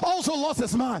chamber also lost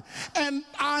his mind. "And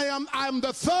I am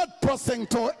the 3rd person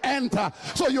to enter.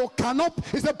 So you cannot,"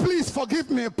 he said, "please forgive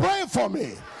me, pray for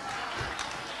me."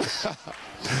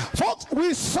 Folks,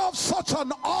 we serve such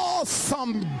an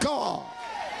awesome God.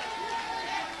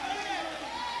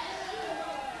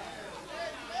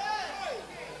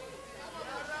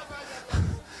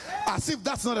 As if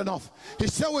that's not enough, he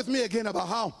shared with me again about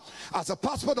how, as a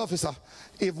passport officer,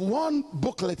 if one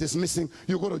booklet is missing,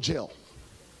 you go to jail.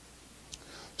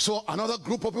 So another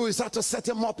group of people decided to set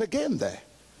him up again there.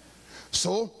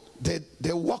 So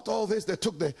they worked all this. They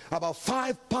took about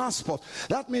 5 passports.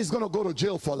 That means he's going to go to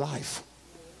jail for life.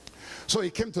 So he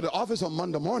came to the office on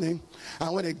Monday morning,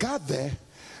 and when he got there,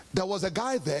 there was a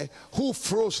guy there who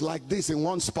froze like this in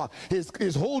one spot.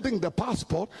 He's holding the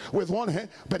passport with one hand,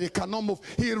 but he cannot move.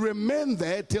 He remained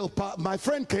there till my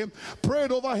friend came,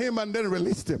 prayed over him, and then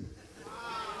released him.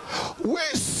 We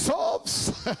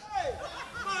serve.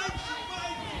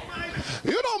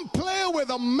 You don't play with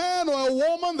a man or a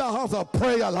woman that has a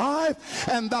prayer life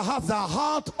and that has a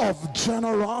heart of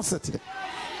generosity.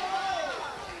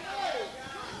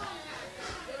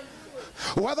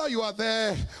 Whether you are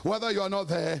there, whether you are not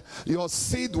there, your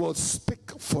seed will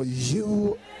speak for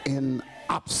you in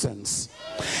absence.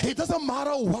 It doesn't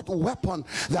matter what weapon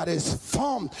that is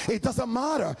formed. It doesn't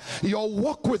matter. Your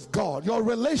walk with God, your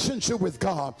relationship with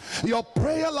God, your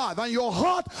prayer life, and your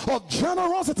heart of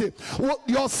generosity,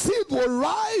 your seed will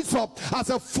rise up as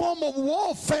a form of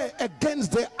warfare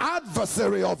against the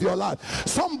adversary of your life.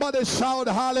 Somebody shout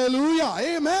hallelujah.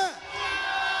 Amen.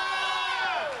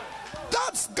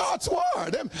 That's God's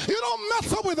word. You don't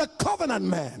mess up with a covenant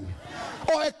man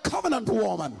or a covenant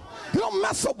woman. You don't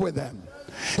mess up with them.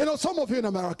 You know, some of you in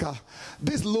America,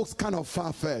 this looks kind of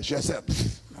far-fetched. You said,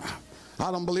 "I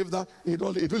don't believe that." It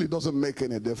really doesn't make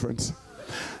any difference.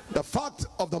 The fact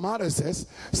of the matter is,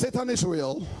 Satan is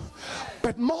real,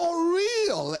 but more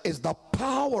real is the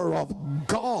power of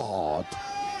God.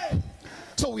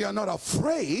 So we are not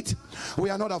afraid.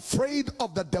 We are not afraid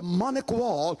of the demonic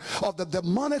wall, of the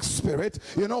demonic spirit.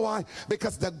 You know why?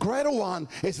 Because the greater one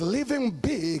is living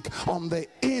big on the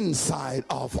inside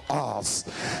of us.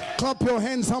 Clap your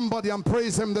hands, somebody, and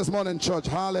praise him this morning, church.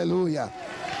 Hallelujah.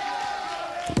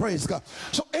 Praise God.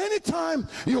 So anytime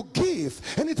you give,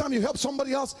 anytime you help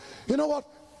somebody else, you know what?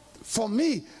 For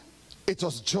me, it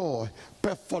was joy.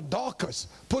 But for Dorcas,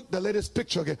 put the latest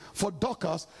picture again. For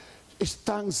Dorcas, it's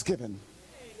thanksgiving.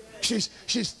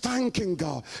 She's thanking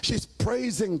God. She's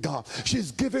praising God.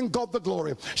 She's giving God the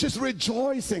glory. She's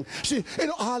rejoicing.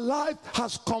 Her life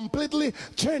has completely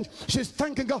changed. She's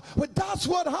thanking God. But that's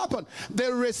what happened.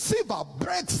 The receiver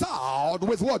breaks out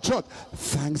with what, church?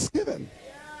 Thanksgiving.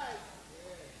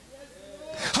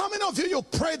 How many of you, you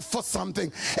prayed for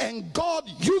something and God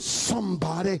used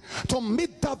somebody to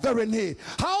meet that very need.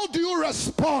 How do you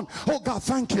respond? Oh God,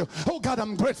 thank you. Oh God,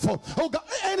 I'm grateful. Oh God,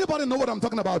 anybody know what I'm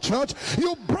talking about, church?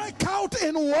 You break out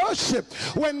in worship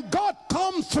when God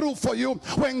comes through for you.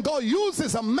 When God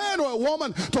uses a man or a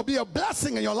woman to be a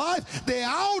blessing in your life, the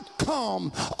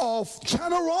outcome of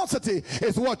generosity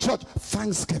is what, church?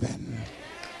 Thanksgiving.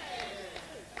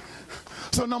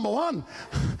 So number one,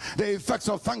 the effects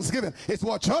of thanksgiving is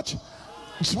what, church?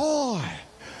 Joy.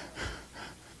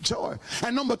 Joy.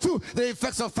 And number two, the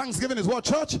effects of thanksgiving is what,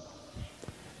 church?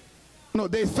 No,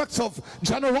 the effects of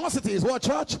generosity is what,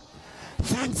 church?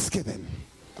 Thanksgiving.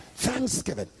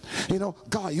 Thanksgiving. You know,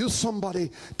 God used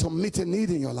somebody to meet a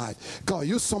need in your life. God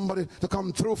used somebody to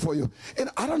come through for you. And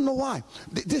I don't know why.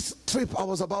 This trip, I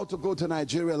was about to go to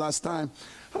Nigeria last time.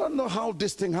 I don't know how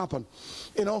this thing happened.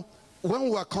 You know, when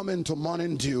we were coming to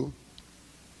Morning Dew,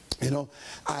 you know,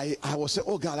 I was saying,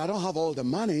 oh God, I don't have all the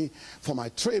money for my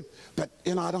trip, but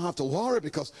you know, I don't have to worry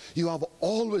because you have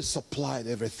always supplied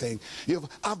everything.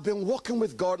 I've been walking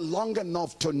with God long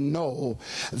enough to know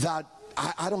that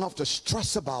I don't have to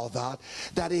stress about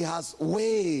that he has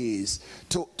ways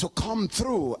to come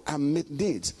through and meet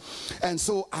needs. And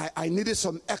so I needed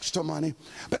some extra money.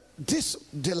 But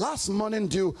the last Morning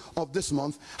Dew of this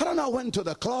month, I don't know, I went to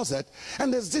the closet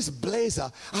and there's this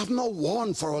blazer I've not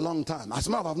worn for a long time. As a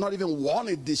matter of fact, I've not even worn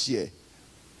it this year.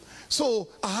 So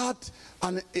I had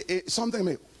something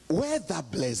to me, wear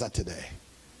that blazer today.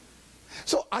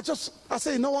 So I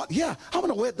say, you know what? Yeah, I'm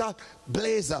going to wear that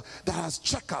blazer that has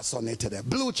checkers on it today,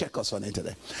 blue checkers on it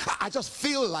today. I just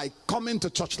feel like coming to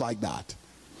church like that.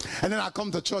 And then I come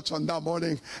to church on that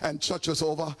morning and church is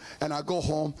over and I go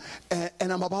home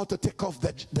and I'm about to take off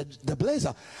the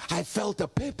blazer. I felt the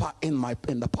paper in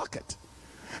the pocket.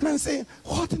 And I'm saying,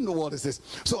 what in the world is this?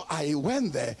 So I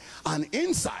went there and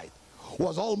inside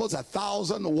was almost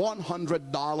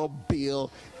 $1,100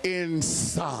 bill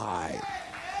inside.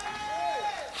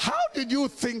 How did you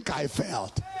think I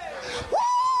felt?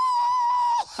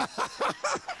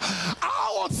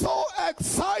 I was so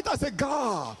excited. I said,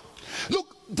 God,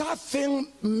 look, that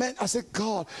thing meant, I said,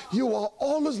 God, you are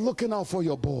always looking out for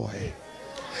your boy.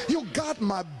 You got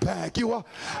my back. You are.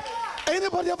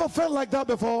 Anybody ever felt like that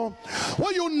before?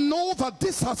 Well, you know that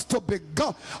this has to be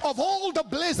God. Of all the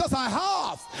blazers I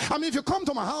have, I mean, if you come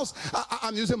to my house,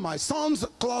 I'm using my son's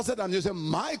closet, I'm using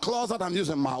my closet, I'm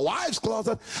using my wife's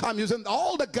closet, I'm using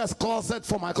all the guest closet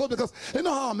for my clothes, because you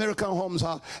know how American homes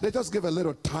are. They just give a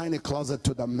little tiny closet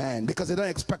to the man because they don't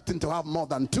expect him to have more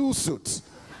than 2 suits.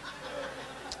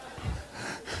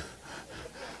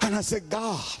 And I said,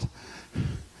 God,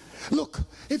 look,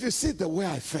 if you see the way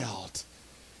I felt,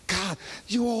 God,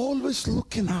 you are always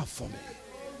looking out for me.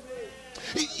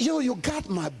 You got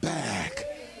my back.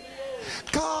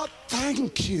 God,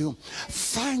 thank you.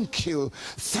 Thank you.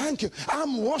 Thank you.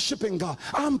 I'm worshiping God.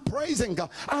 I'm praising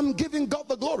God. I'm giving God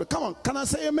the glory. Come on, can I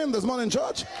say amen this morning,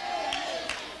 church?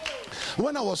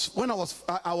 When I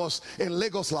was in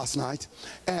Lagos last night,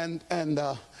 and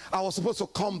I was supposed to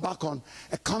come back on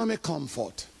economy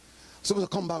comfort.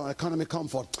 Supposed to come back on economy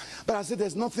comfort, but I said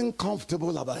there's nothing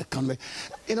comfortable about economy.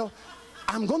 You know,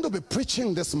 I'm going to be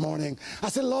preaching this morning. I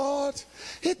said, Lord,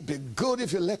 it'd be good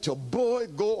if you let your boy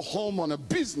go home on a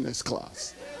business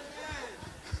class.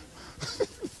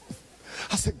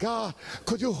 I said, God,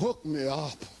 could you hook me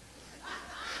up?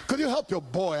 Could you help your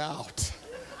boy out?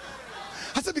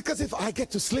 I said, because if I get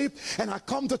to sleep and I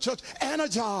come to church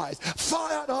energized,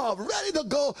 fired up, ready to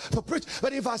go to preach,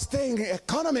 but if I stay in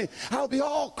economy, I'll be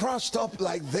all crushed up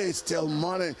like this till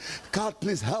morning. God,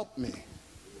 please help me.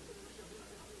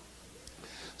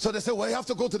 So they said, well, you have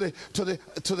to go to the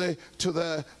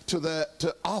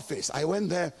office. I went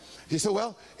there. He said,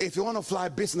 well, if you want to fly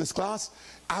business class,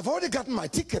 I've already gotten my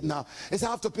ticket now. He said,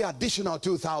 I have to pay additional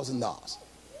 $2,000.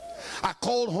 I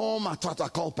called home. I thought I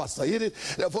called Pastor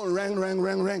Edith. The phone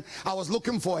rang. I was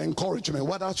looking for encouragement.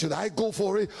 Whether should I go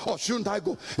for it or shouldn't I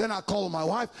go? Then I called my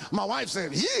wife. My wife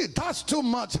said, yeah, that's too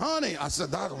much, honey. I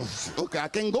said, okay, I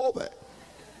can go there.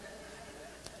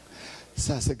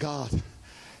 So I said, God,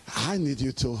 I need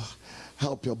you to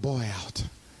help your boy out.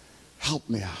 Help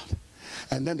me out.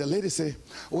 And then the lady said,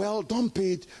 well, don't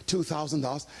pay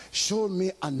 $2,000. Show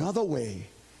me another way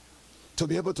to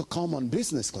be able to come on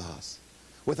business class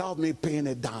without me paying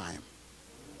a dime.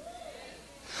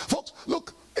 Folks,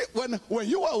 look, when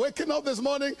you were waking up this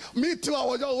morning, me too, I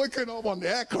was just waking up on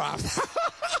the aircraft.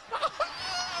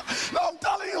 No, I'm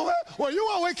telling you, when you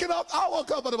were waking up, I woke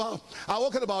up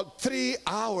about 3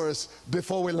 hours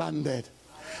before we landed.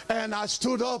 And I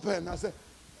stood up and I said,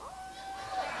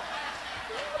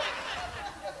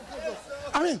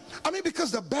 I mean,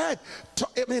 because the bed,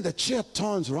 the chair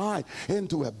turns right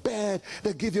into a bed.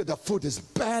 They give you the food is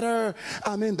better.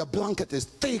 I mean, the blanket is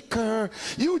thicker.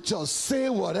 You just say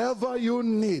whatever you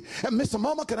need. And Mr.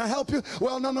 Mama, can I help you?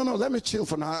 Well, no. Let me chill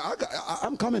for now.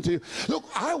 I'm coming to you. Look,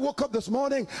 I woke up this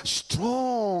morning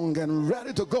strong and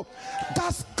ready to go.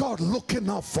 That's God looking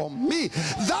out for me.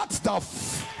 That's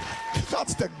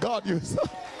the God you saw.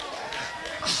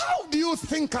 How do you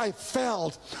think I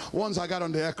felt once I got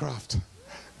on the aircraft?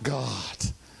 God,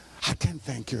 I can't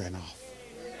thank you enough.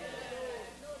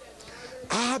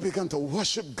 I began to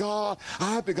worship God.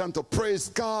 I began to praise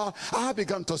God. I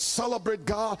began to celebrate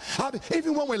God.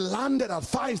 Even when we landed at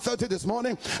 5:30 this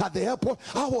morning at the airport,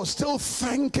 I was still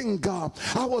thanking God.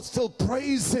 I was still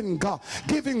praising God,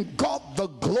 giving God the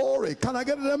glory. Can I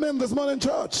get an amen this morning,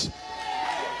 church?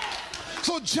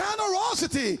 So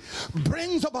generosity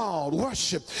brings about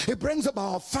worship. It brings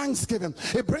about thanksgiving.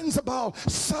 It brings about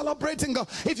celebrating God.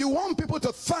 If you want people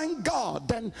to thank God,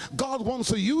 then God wants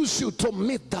to use you to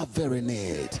meet that very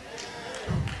need.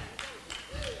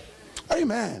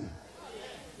 Amen.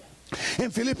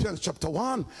 In Philippians chapter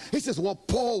 1, this is what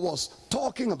Paul was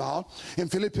talking about in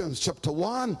Philippians chapter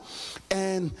 1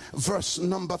 and verse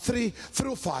number 3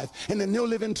 through 5 in the New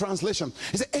Living Translation.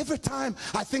 He said, every time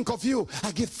I think of you,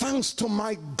 I give thanks to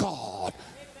my God.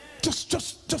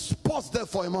 Just pause there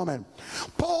for a moment.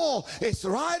 Paul is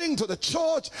writing to the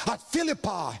church at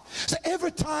Philippi. So every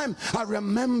time I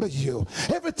remember you,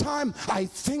 every time I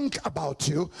think about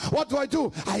you, what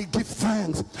do? I give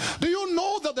thanks. Do you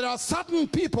know that there are certain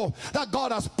people that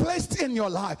God has placed in your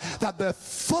life that the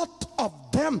thought of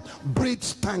them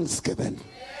breeds thanksgiving?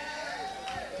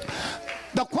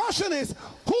 The question is,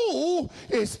 who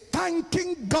is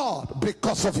thanking God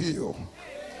because of you?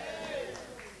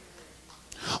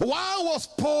 Why was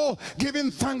Paul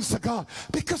giving thanks to God?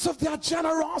 Because of their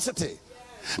generosity.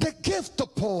 They gave to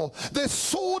Paul. They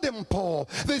sold in Paul.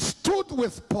 They stood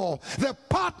with Paul. They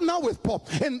partnered with Paul.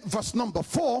 In verse number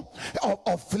 4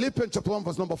 of Philippians chapter 1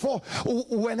 verse number 4,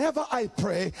 whenever I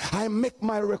pray, I make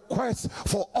my request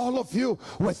for all of you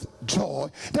with joy.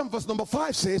 Then verse number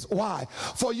 5 says, why?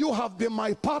 For you have been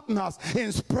my partners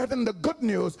in spreading the good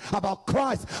news about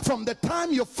Christ from the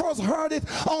time you first heard it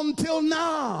until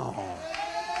now.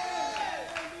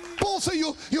 Paul said,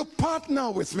 you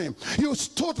partner with me, you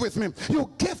stood with me, you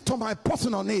gave to my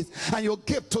personal needs, and you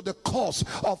gave to the cause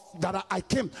of that I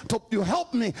came to. You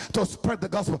helped me to spread the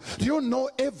gospel. Do you know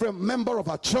every member of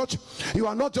our church? You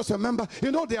are not just a member.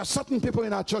 You know there are certain people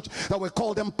in our church that we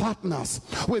call them partners.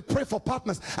 We pray for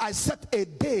partners. I set a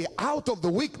day out of the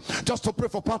week just to pray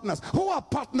for partners. Who are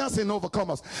partners in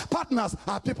Overcomers? Partners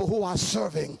are people who are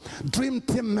serving, dream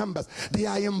team members. They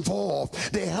are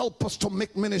involved. They help us to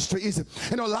make ministry easy.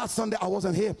 You know, last Sunday I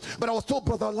wasn't here, but I was told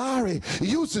Brother Larry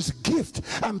used his gift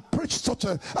and preached such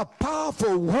a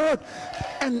powerful word,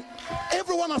 and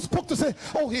everyone I spoke to say,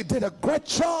 oh, he did a great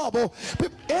job. Oh,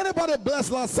 anybody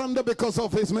blessed last Sunday because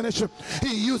of his ministry?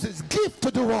 He used his gift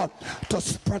to do what? To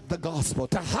spread the gospel,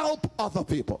 to help other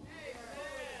people.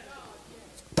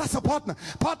 That's a partner.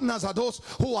 Partners are those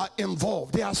who are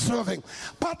involved. They are serving.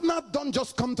 Partners don't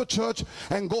just come to church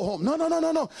and go home.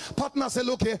 No. Partners say,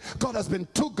 look here, God has been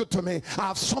too good to me. I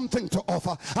have something to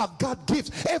offer. I've got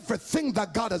gifts. Everything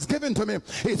that God has given to me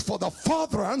is for the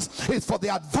furtherance, is for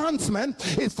the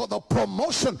advancement, is for the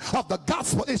promotion of the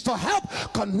gospel, is to help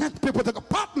connect people to the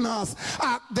partners.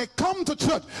 They come to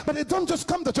church, but they don't just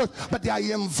come to church, but they are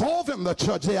involved in the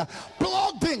church. They are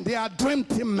plugged in. They are dream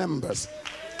team members.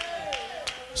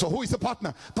 So who is a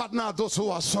partner? Partner are those who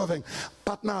are serving.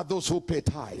 Partner are those who pay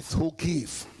tithe, who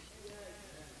give.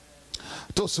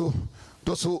 Those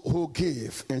who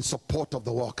give in support of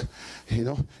the work. You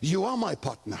know, you are my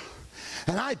partner.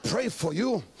 And I pray for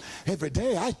you every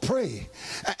day. I pray.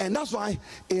 And that's why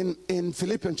in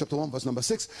Philippians chapter 1 verse number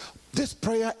 6, this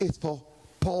prayer is for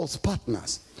Paul's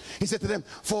partners. He said to them,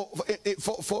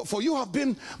 for you have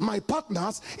been my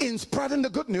partners in spreading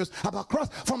the good news about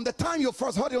Christ from the time you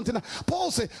first heard it until now. Paul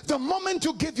said, the moment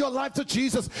you give your life to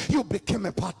Jesus, you became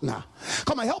a partner.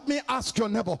 Come on, help me ask your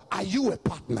neighbor, are you a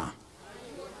partner?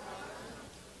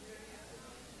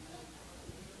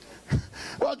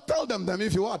 Well, tell them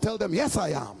if you are. Tell them, yes, I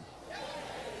am.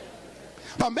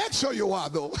 But make sure you are,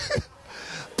 though.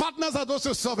 Partners are those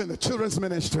who serve in the children's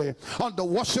ministry, on the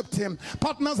worship team.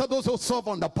 Partners are those who serve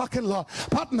on the parking lot.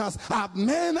 Partners are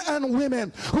men and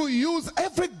women who use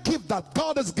every gift that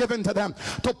God has given to them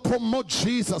to promote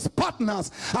Jesus.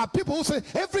 Partners are people who say,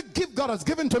 every gift God has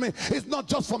given to me is not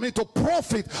just for me to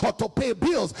profit or to pay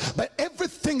bills, but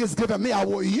everything He's given me, I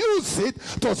will use it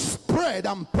to spread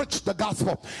and preach the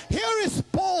gospel. Here is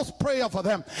Paul's prayer for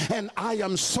them. And I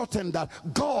am certain that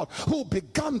God, who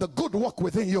began the good work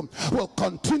within you, will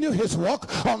continue his work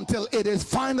until it is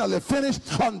finally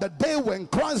finished on the day when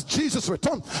Christ Jesus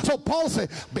returns. So Paul said,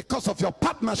 because of your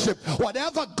partnership,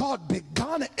 whatever God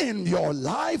began in your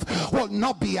life will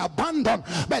not be abandoned,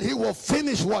 but he will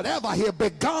finish whatever he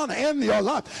began in your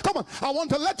life. Come on, I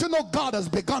want to let you know God has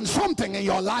begun something in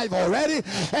your life already,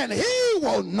 and he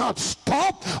will not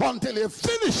stop until he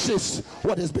finishes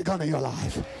what is begun in your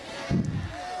life.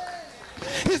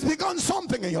 He's begun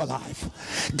something in your life.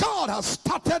 God has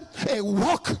started a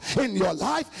work in your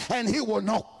life, and he will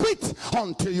not quit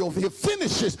until he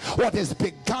finishes what is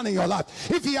begun in your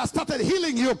life. If he has started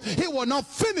healing you, he will not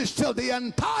finish till the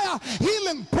entire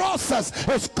healing process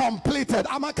is completed.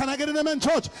 Can I get an amen,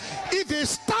 church? If he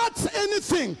starts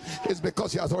anything, it's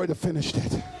because he has already finished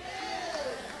it.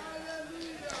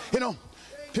 You know,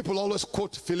 people always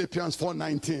quote Philippians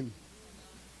 4:19.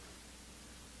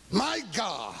 My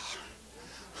God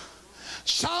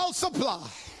shall supply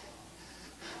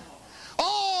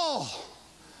all.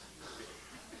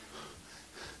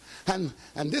 And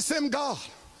this same God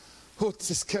who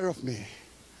takes care of me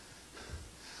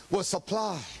will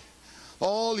supply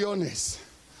all your needs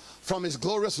from his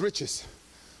glorious riches,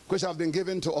 which have been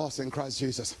given to us in Christ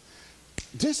Jesus.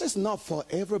 This is not for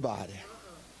everybody.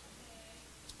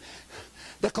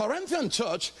 The Corinthian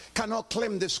church cannot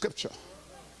claim this scripture.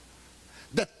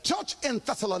 The church in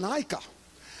Thessalonica,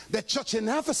 the church in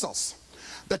Ephesus,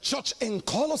 the church in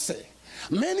Colossae,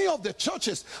 many of the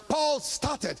churches Paul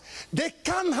started, they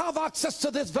can't have access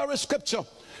to this very scripture.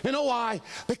 You know why?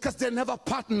 Because they never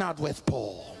partnered with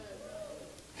Paul.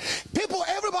 People,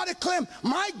 everybody claim,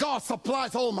 my God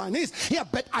supplies all my needs. Yeah,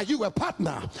 but are you a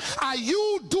partner? Are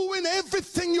you doing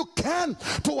everything you can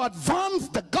to advance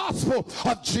the gospel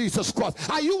of Jesus Christ?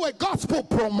 Are you a gospel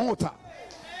promoter?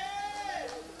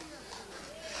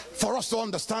 For us to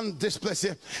understand this place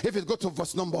here, if you go to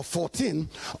verse number 14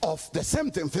 of the same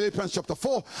thing, Philippians chapter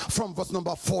 4, from verse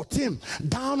number 14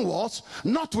 downwards,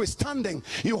 notwithstanding,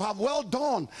 you have well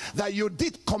done that you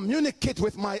did communicate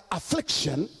with my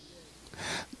affliction.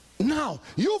 Now,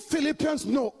 you Philippians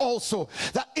know also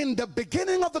that in the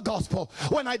beginning of the gospel,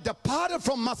 when I departed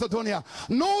from Macedonia,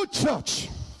 no church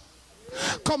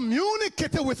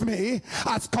communicated with me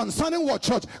as concerning what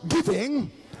church?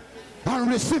 Giving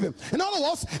and receiving. In other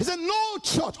words, he said no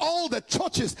church, all the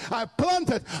churches I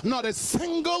planted, not a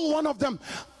single one of them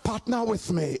partner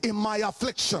with me in my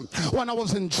affliction. When I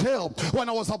was in jail, when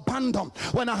I was abandoned,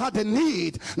 when I had a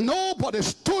need, nobody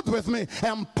stood with me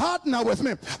and partnered with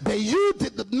me. But you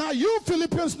did. Now you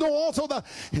Philippians know also that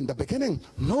in the beginning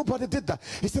nobody did that.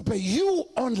 He said, but you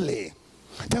only.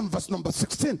 Then verse number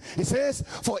 16, he says,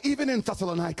 for even in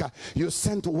Thessalonica you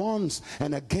sent once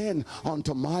and again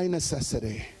unto my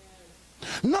necessity.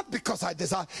 Not because I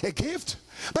desire a gift,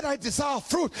 but I desire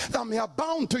fruit that may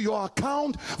abound to your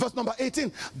account. Verse number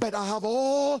 18, but I have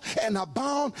all and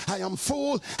abound, I am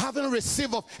full, having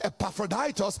received of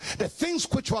Epaphroditus the things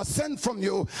which were sent from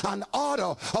you, an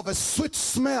odor of a sweet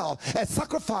smell, a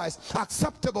sacrifice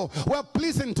acceptable, well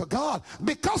pleasing to God.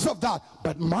 Because of that,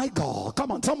 but my God,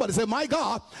 come on, somebody say my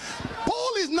God.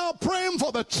 Paul is now praying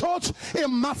for the church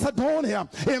in Macedonia,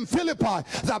 in Philippi,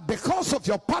 that because of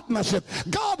your partnership,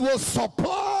 God will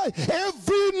supply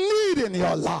every need in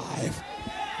your life.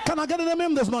 Can I get an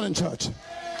amen this morning, church?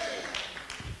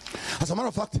 As a matter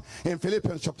of fact, in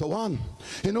Philippians chapter 1,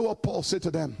 you know what Paul said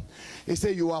to them? He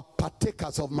said, you are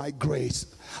partakers of my grace.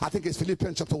 I think it's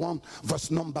Philippians chapter 1,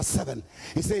 verse number 7.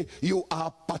 He said, you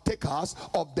are partakers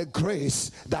of the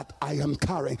grace that I am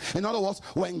carrying. In other words,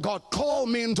 when God called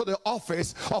me into the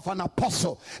office of an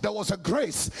apostle, there was a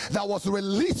grace that was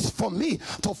released for me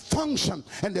to function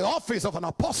in the office of an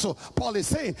apostle. Paul is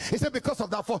saying, he said, because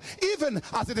of that, for even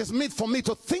as it is meet for me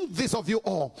to think this of you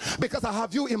all, because I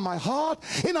have you in my heart,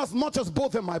 inasmuch as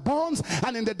both in my bonds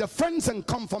and in the defense and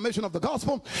confirmation of the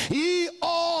gospel, ye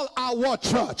all are what,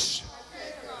 church?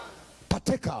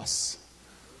 Partakers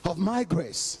of my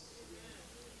grace.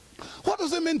 What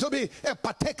does it mean to be a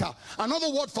partaker? Another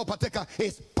word for partaker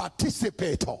is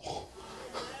participator.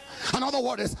 Another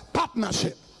word is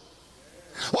partnership.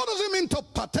 What does it mean to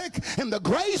partake in the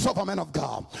grace of a man of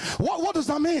God? What does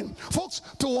that mean? Folks,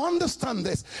 to understand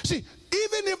this, see,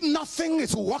 even if nothing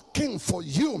is working for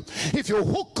you, if you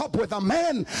hook up with a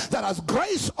man that has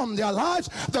grace on their lives,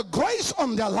 the grace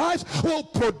on their lives will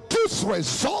produce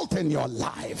result in your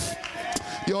life.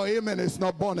 Your amen is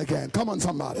not born again. Come on,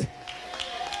 somebody.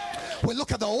 We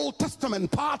look at the Old Testament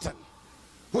pattern.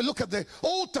 We look at the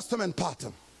Old Testament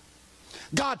pattern.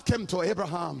 God came to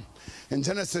Abraham in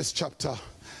Genesis chapter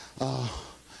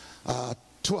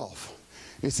 12.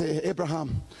 He said,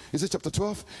 Abraham, is it chapter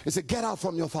 12? He said, get out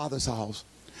from your father's house.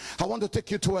 I want to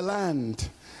take you to a land,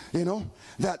 you know,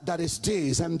 that is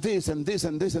this and this and this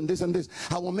and this and this and this.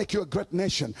 I will make you a great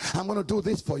nation. I'm going to do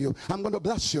this for you. I'm going to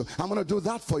bless you. I'm going to do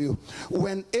that for you.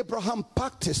 When Abraham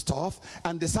packed his stuff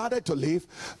and decided to leave,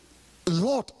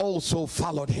 Lot also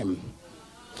followed him.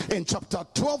 In chapter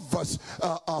 12 verse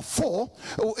 4,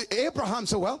 Abraham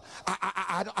said, well,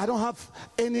 I don't have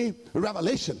any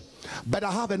revelation, but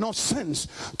I have enough sense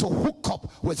to hook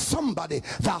up with somebody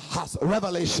that has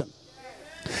revelation.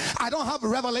 I don't have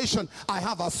revelation, I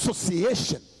have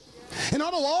association. In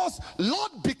other words,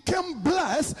 Lot became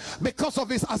blessed because of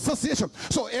his association.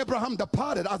 So Abraham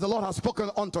departed as the Lord had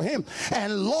spoken unto him,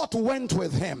 and Lot went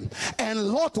with him,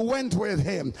 and Lot went with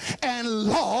him, and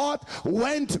Lot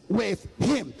went with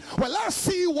him. Well, let's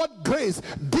see what grace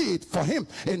did for him.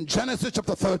 In Genesis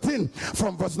chapter 13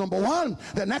 from verse number 1,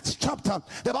 the next chapter,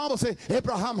 the Bible says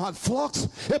Abraham had flocks,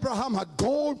 Abraham had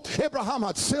gold, Abraham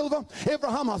had silver,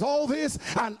 Abraham had all this,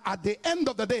 and at the end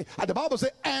of the day, the Bible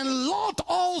says, and Lot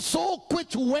also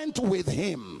which went with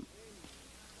him.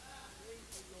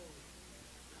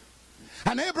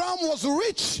 And Abraham was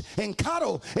rich in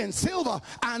cattle, in silver,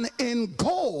 and in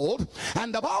gold.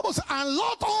 And the Bible says, and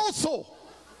Lot also.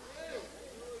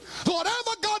 So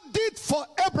whatever God did for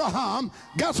Abraham,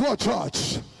 guess what,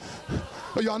 church?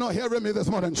 You are not hearing me this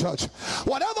morning, church.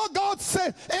 Whatever God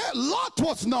said, Lot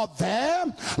was not there.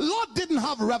 Lot didn't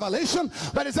have revelation,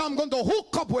 but he said, I'm going to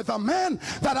hook up with a man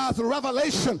that has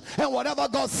revelation. And whatever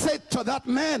God said to that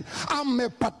man, I'm a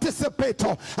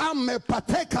participator. I'm a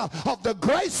partaker of the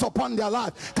grace upon their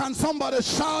life. Can somebody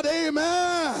shout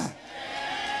amen?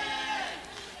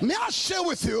 May I share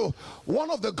with you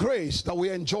one of the grace that we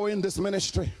enjoy in this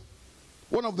ministry?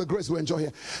 One of the grace we enjoy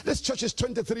here. This church is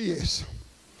 23 years.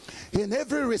 In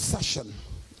every recession,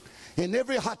 in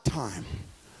every hard time,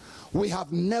 we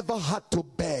have never had to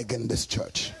beg in this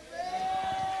church.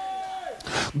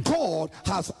 God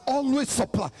has always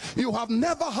supplied. You have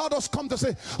never heard us come to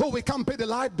say, oh, we can't pay the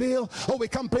light bill, oh, we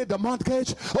can't pay the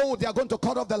mortgage, oh, they are going to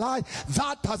cut off the light.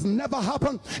 That has never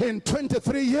happened in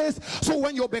 23 years. So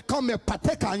when you become a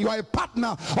partaker and you are a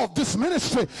partner of this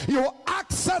ministry, you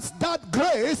access that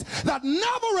grace that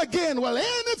never again will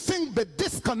anything be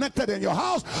disconnected in your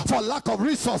house for lack of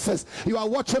resources. You are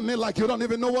watching me like you don't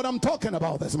even know what I'm talking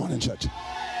about this morning, church.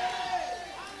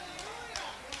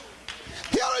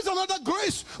 Here is another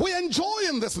grace we enjoy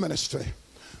in this ministry.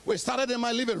 We started in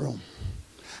my living room.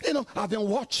 You know, I've been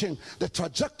watching the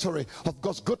trajectory of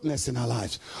God's goodness in our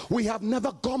lives. We have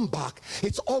never gone back.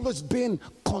 It's always been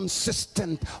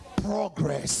consistent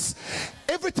progress.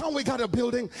 Every time we got a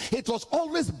building, it was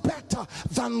always better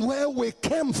than where we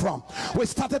came from. We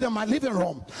started in my living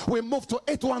room. We moved to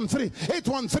 813.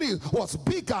 813 was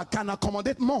bigger, can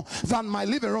accommodate more than my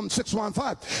living room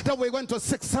 615. Then we went to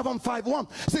 6751.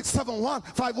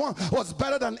 67151 was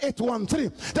better than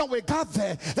 813. Then we got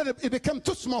there. Then it became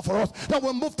too small for us. Then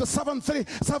we moved to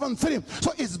 7373.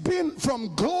 So it's been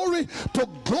from glory to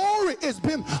glory. It's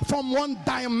been from one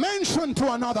dimension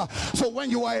to another. So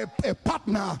when you are a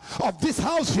partner of this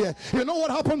house here, you know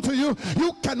what happened to you?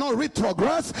 You cannot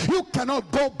retrogress, you cannot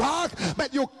go back,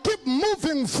 but you keep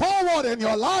moving forward in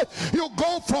your life. You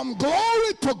go from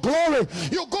glory to glory.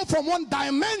 You go from one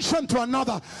dimension to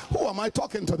another. Who am I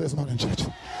talking to this morning, church?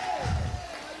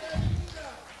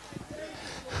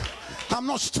 I'm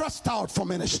not stressed out for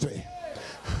ministry.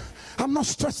 I'm not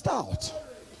stressed out.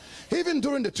 Even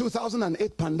during the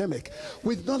 2008 pandemic,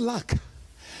 we did not lack.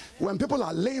 When people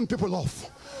are laying people off,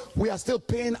 we are still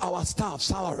paying our staff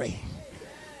salary.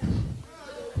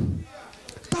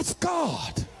 That's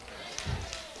God.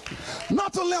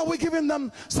 Not only are we giving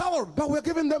them salary, but we're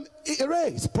giving them a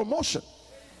raise, promotion.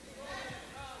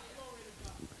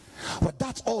 But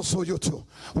that's also you too.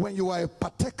 When you are a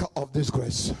partaker of this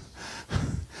grace.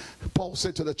 Paul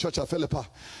said to the church of Philippi,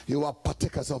 you are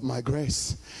partakers of my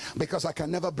grace. Because I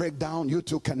can never break down, you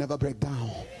too can never break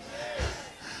down.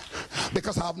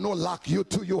 Because I have no lack, you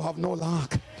too, you have no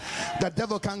lack. The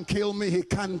devil can kill me, he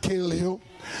can't kill you.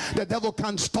 The devil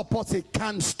can't stop us, he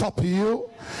can't stop you.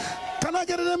 Can I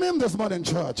get an amen this morning,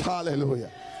 church?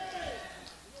 Hallelujah.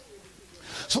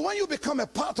 So when you become a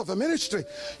part of a ministry,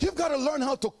 you've got to learn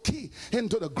how to key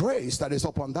into the grace that is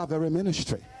upon that very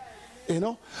ministry. You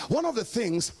know, one of the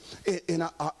things in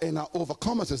our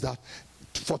overcomers is that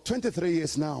for 23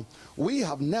 years now, we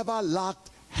have never lacked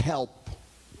help.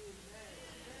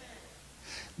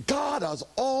 God has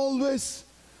always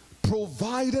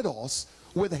provided us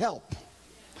with help.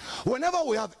 Whenever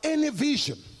we have any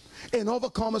vision, in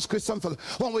Overcomers Christian Fellowship,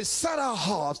 when we set our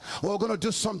hearts, we're going to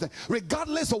do something.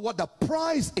 Regardless of what the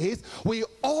price is, we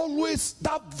always,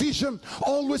 that vision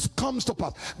always comes to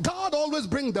pass. God always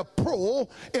brings the pro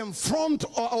in front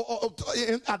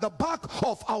at the back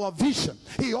of our vision.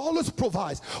 He always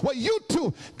provides. Well, you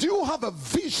too, do you have a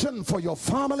vision for your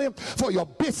family, for your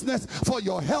business, for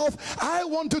your health? I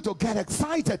want you to get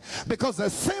excited, because the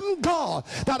same God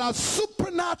that has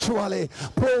supernaturally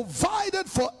provided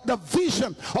for the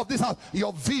vision of this house,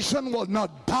 your vision will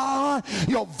not die,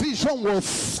 your vision will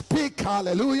speak.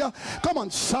 Hallelujah. Come on,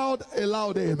 shout a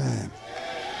loud amen.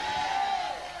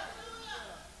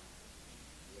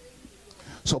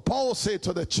 So Paul said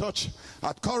to the church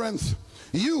at Corinth,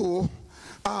 you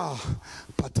are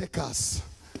partakers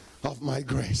of my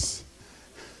grace.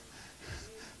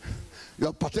 You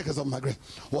are partakers of my grace.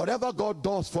 Whatever God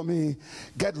does for me,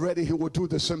 get ready, he will do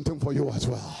the same thing for you as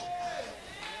well.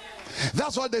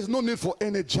 That's why there's no need for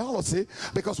any jealousy,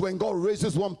 because when God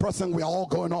raises one person, we are all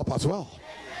going up as well.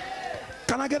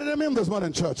 Can I get an amen this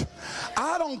morning, church?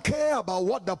 I don't care about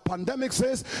what the pandemic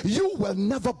says. You will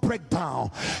never break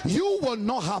down. You will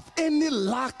not have any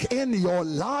lack in your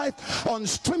life on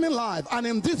streaming live and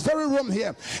in this very room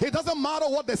here. It doesn't matter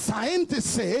what the scientists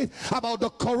say about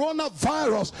the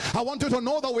coronavirus. I want you to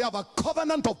know that we have a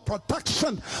covenant of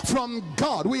protection from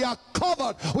God. We are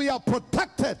covered. We are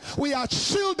protected. We are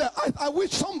shielded. I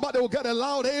wish somebody would get a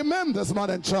loud amen this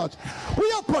morning, church. We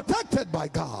are protected by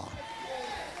God.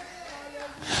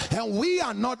 And we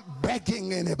are not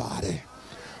begging anybody.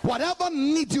 Whatever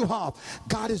need you have,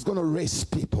 God is going to raise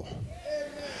people.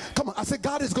 Come on, I said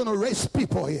God is going to raise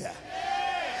people here.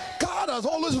 God has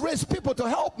always raised people to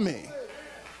help me.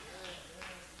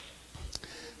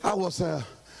 I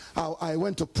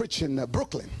went to preach in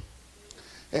Brooklyn.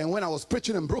 And when I was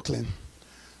preaching in Brooklyn,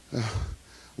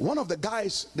 one of the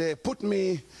guys, they put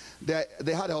me, they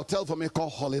had a hotel for me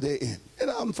called Holiday Inn. And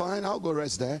I'm fine, I'll go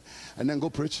rest there and then go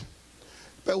preach.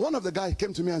 But one of the guys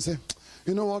came to me and said,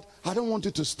 you know what, I don't want you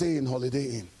to stay in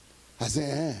Holiday Inn. I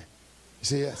said, eh? He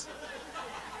said, yes.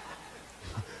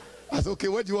 I said, okay,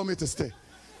 where do you want me to stay?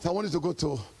 So I wanted to go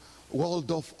to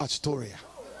Waldorf Astoria.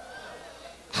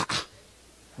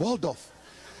 Waldorf.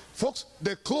 Folks,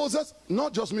 the closest,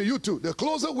 not just me, you too, the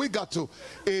closest we got to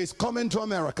is coming to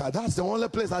America. That's the only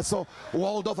place I saw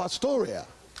Waldorf Astoria.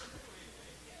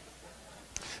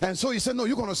 And so he said, no,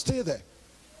 you're going to stay there.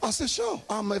 I said, sure,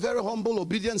 I'm a very humble,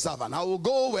 obedient servant. I will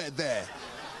go over there.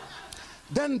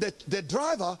 Then the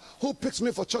driver who picks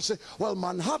me for church said, well,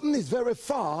 Manhattan is very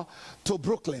far to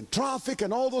Brooklyn. Traffic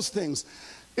and all those things.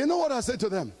 You know what I said to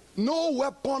them? No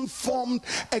weapon formed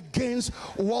against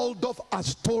Waldorf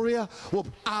Astoria.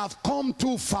 I've come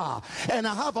too far. And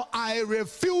I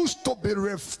refuse to be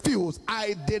refused.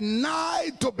 I deny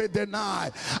to be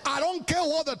denied. I don't care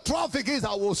what the traffic is,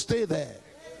 I will stay there.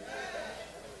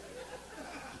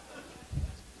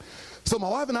 So my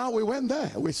wife and I, we went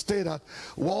there. We stayed at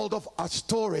Waldorf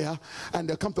Astoria, and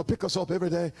they come to pick us up every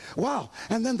day. Wow.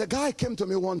 And then the guy came to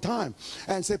me one time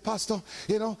and said, Pastor,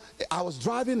 you know, I was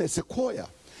driving a Sequoia.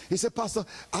 He said, Pastor,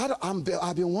 I've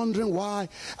been wondering why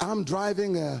I'm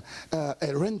driving a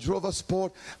Range Rover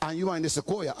Sport and you are in the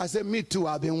Sequoia. I said, me too,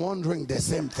 I've been wondering the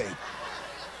same thing.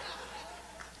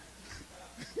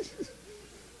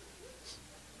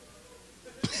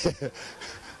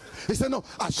 He said, no,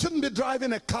 I shouldn't be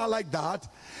driving a car like that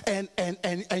and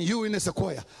you in a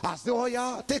Sequoia. I said, oh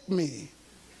yeah, take me.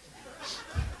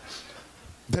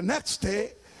 The next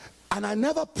day, and I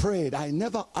never prayed, I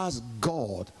never asked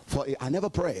God for it, I never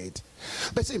prayed.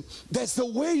 But see, there's a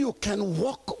way you can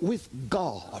walk with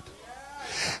God,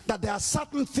 that there are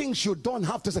certain things you don't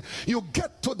have to say. You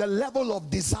get to the level of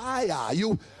desire,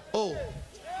 you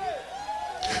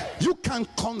can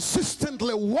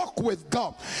consistently walk with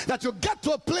God, that you get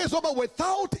to a place where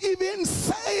without even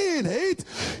saying it,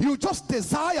 you just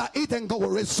desire it, and God will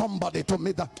raise somebody to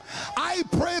meet that. I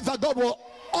pray that God will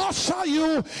usher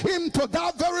you into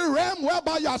that very realm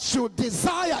whereby you should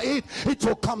desire it, it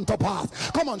will come to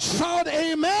pass. Come on, shout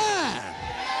amen.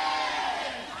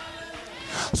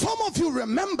 Some of you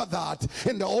remember that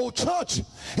in the old church,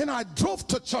 and I drove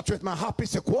to church with my happy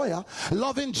Sequoia,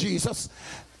 loving Jesus,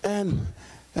 and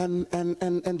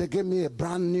they gave me a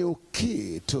brand new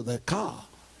key to the car.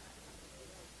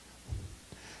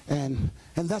 And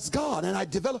that's God. And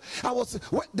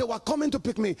they were coming to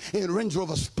pick me in Range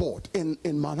Rover Sport in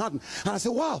Manhattan. And I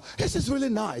said, wow, this is really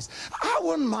nice. I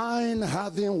wouldn't mind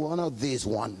having one of these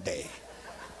one day.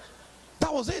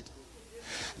 That was it.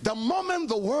 The moment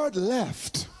the word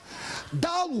left,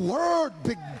 that word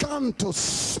began to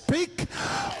speak.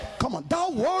 Come on,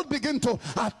 that word began to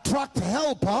attract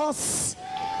helpers.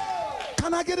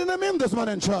 Can I get an amen this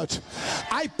morning, church?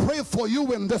 I pray for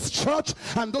you in this church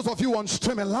and those of you on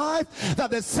streaming live, that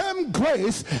the same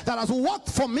grace that has worked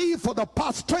for me for the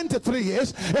past 23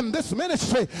 years in this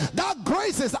ministry, that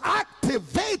grace is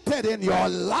activated in your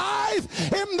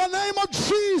life in the name of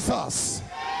Jesus.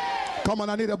 Come on,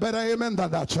 I need a better amen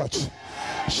than that, church.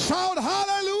 Shout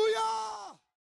hallelujah.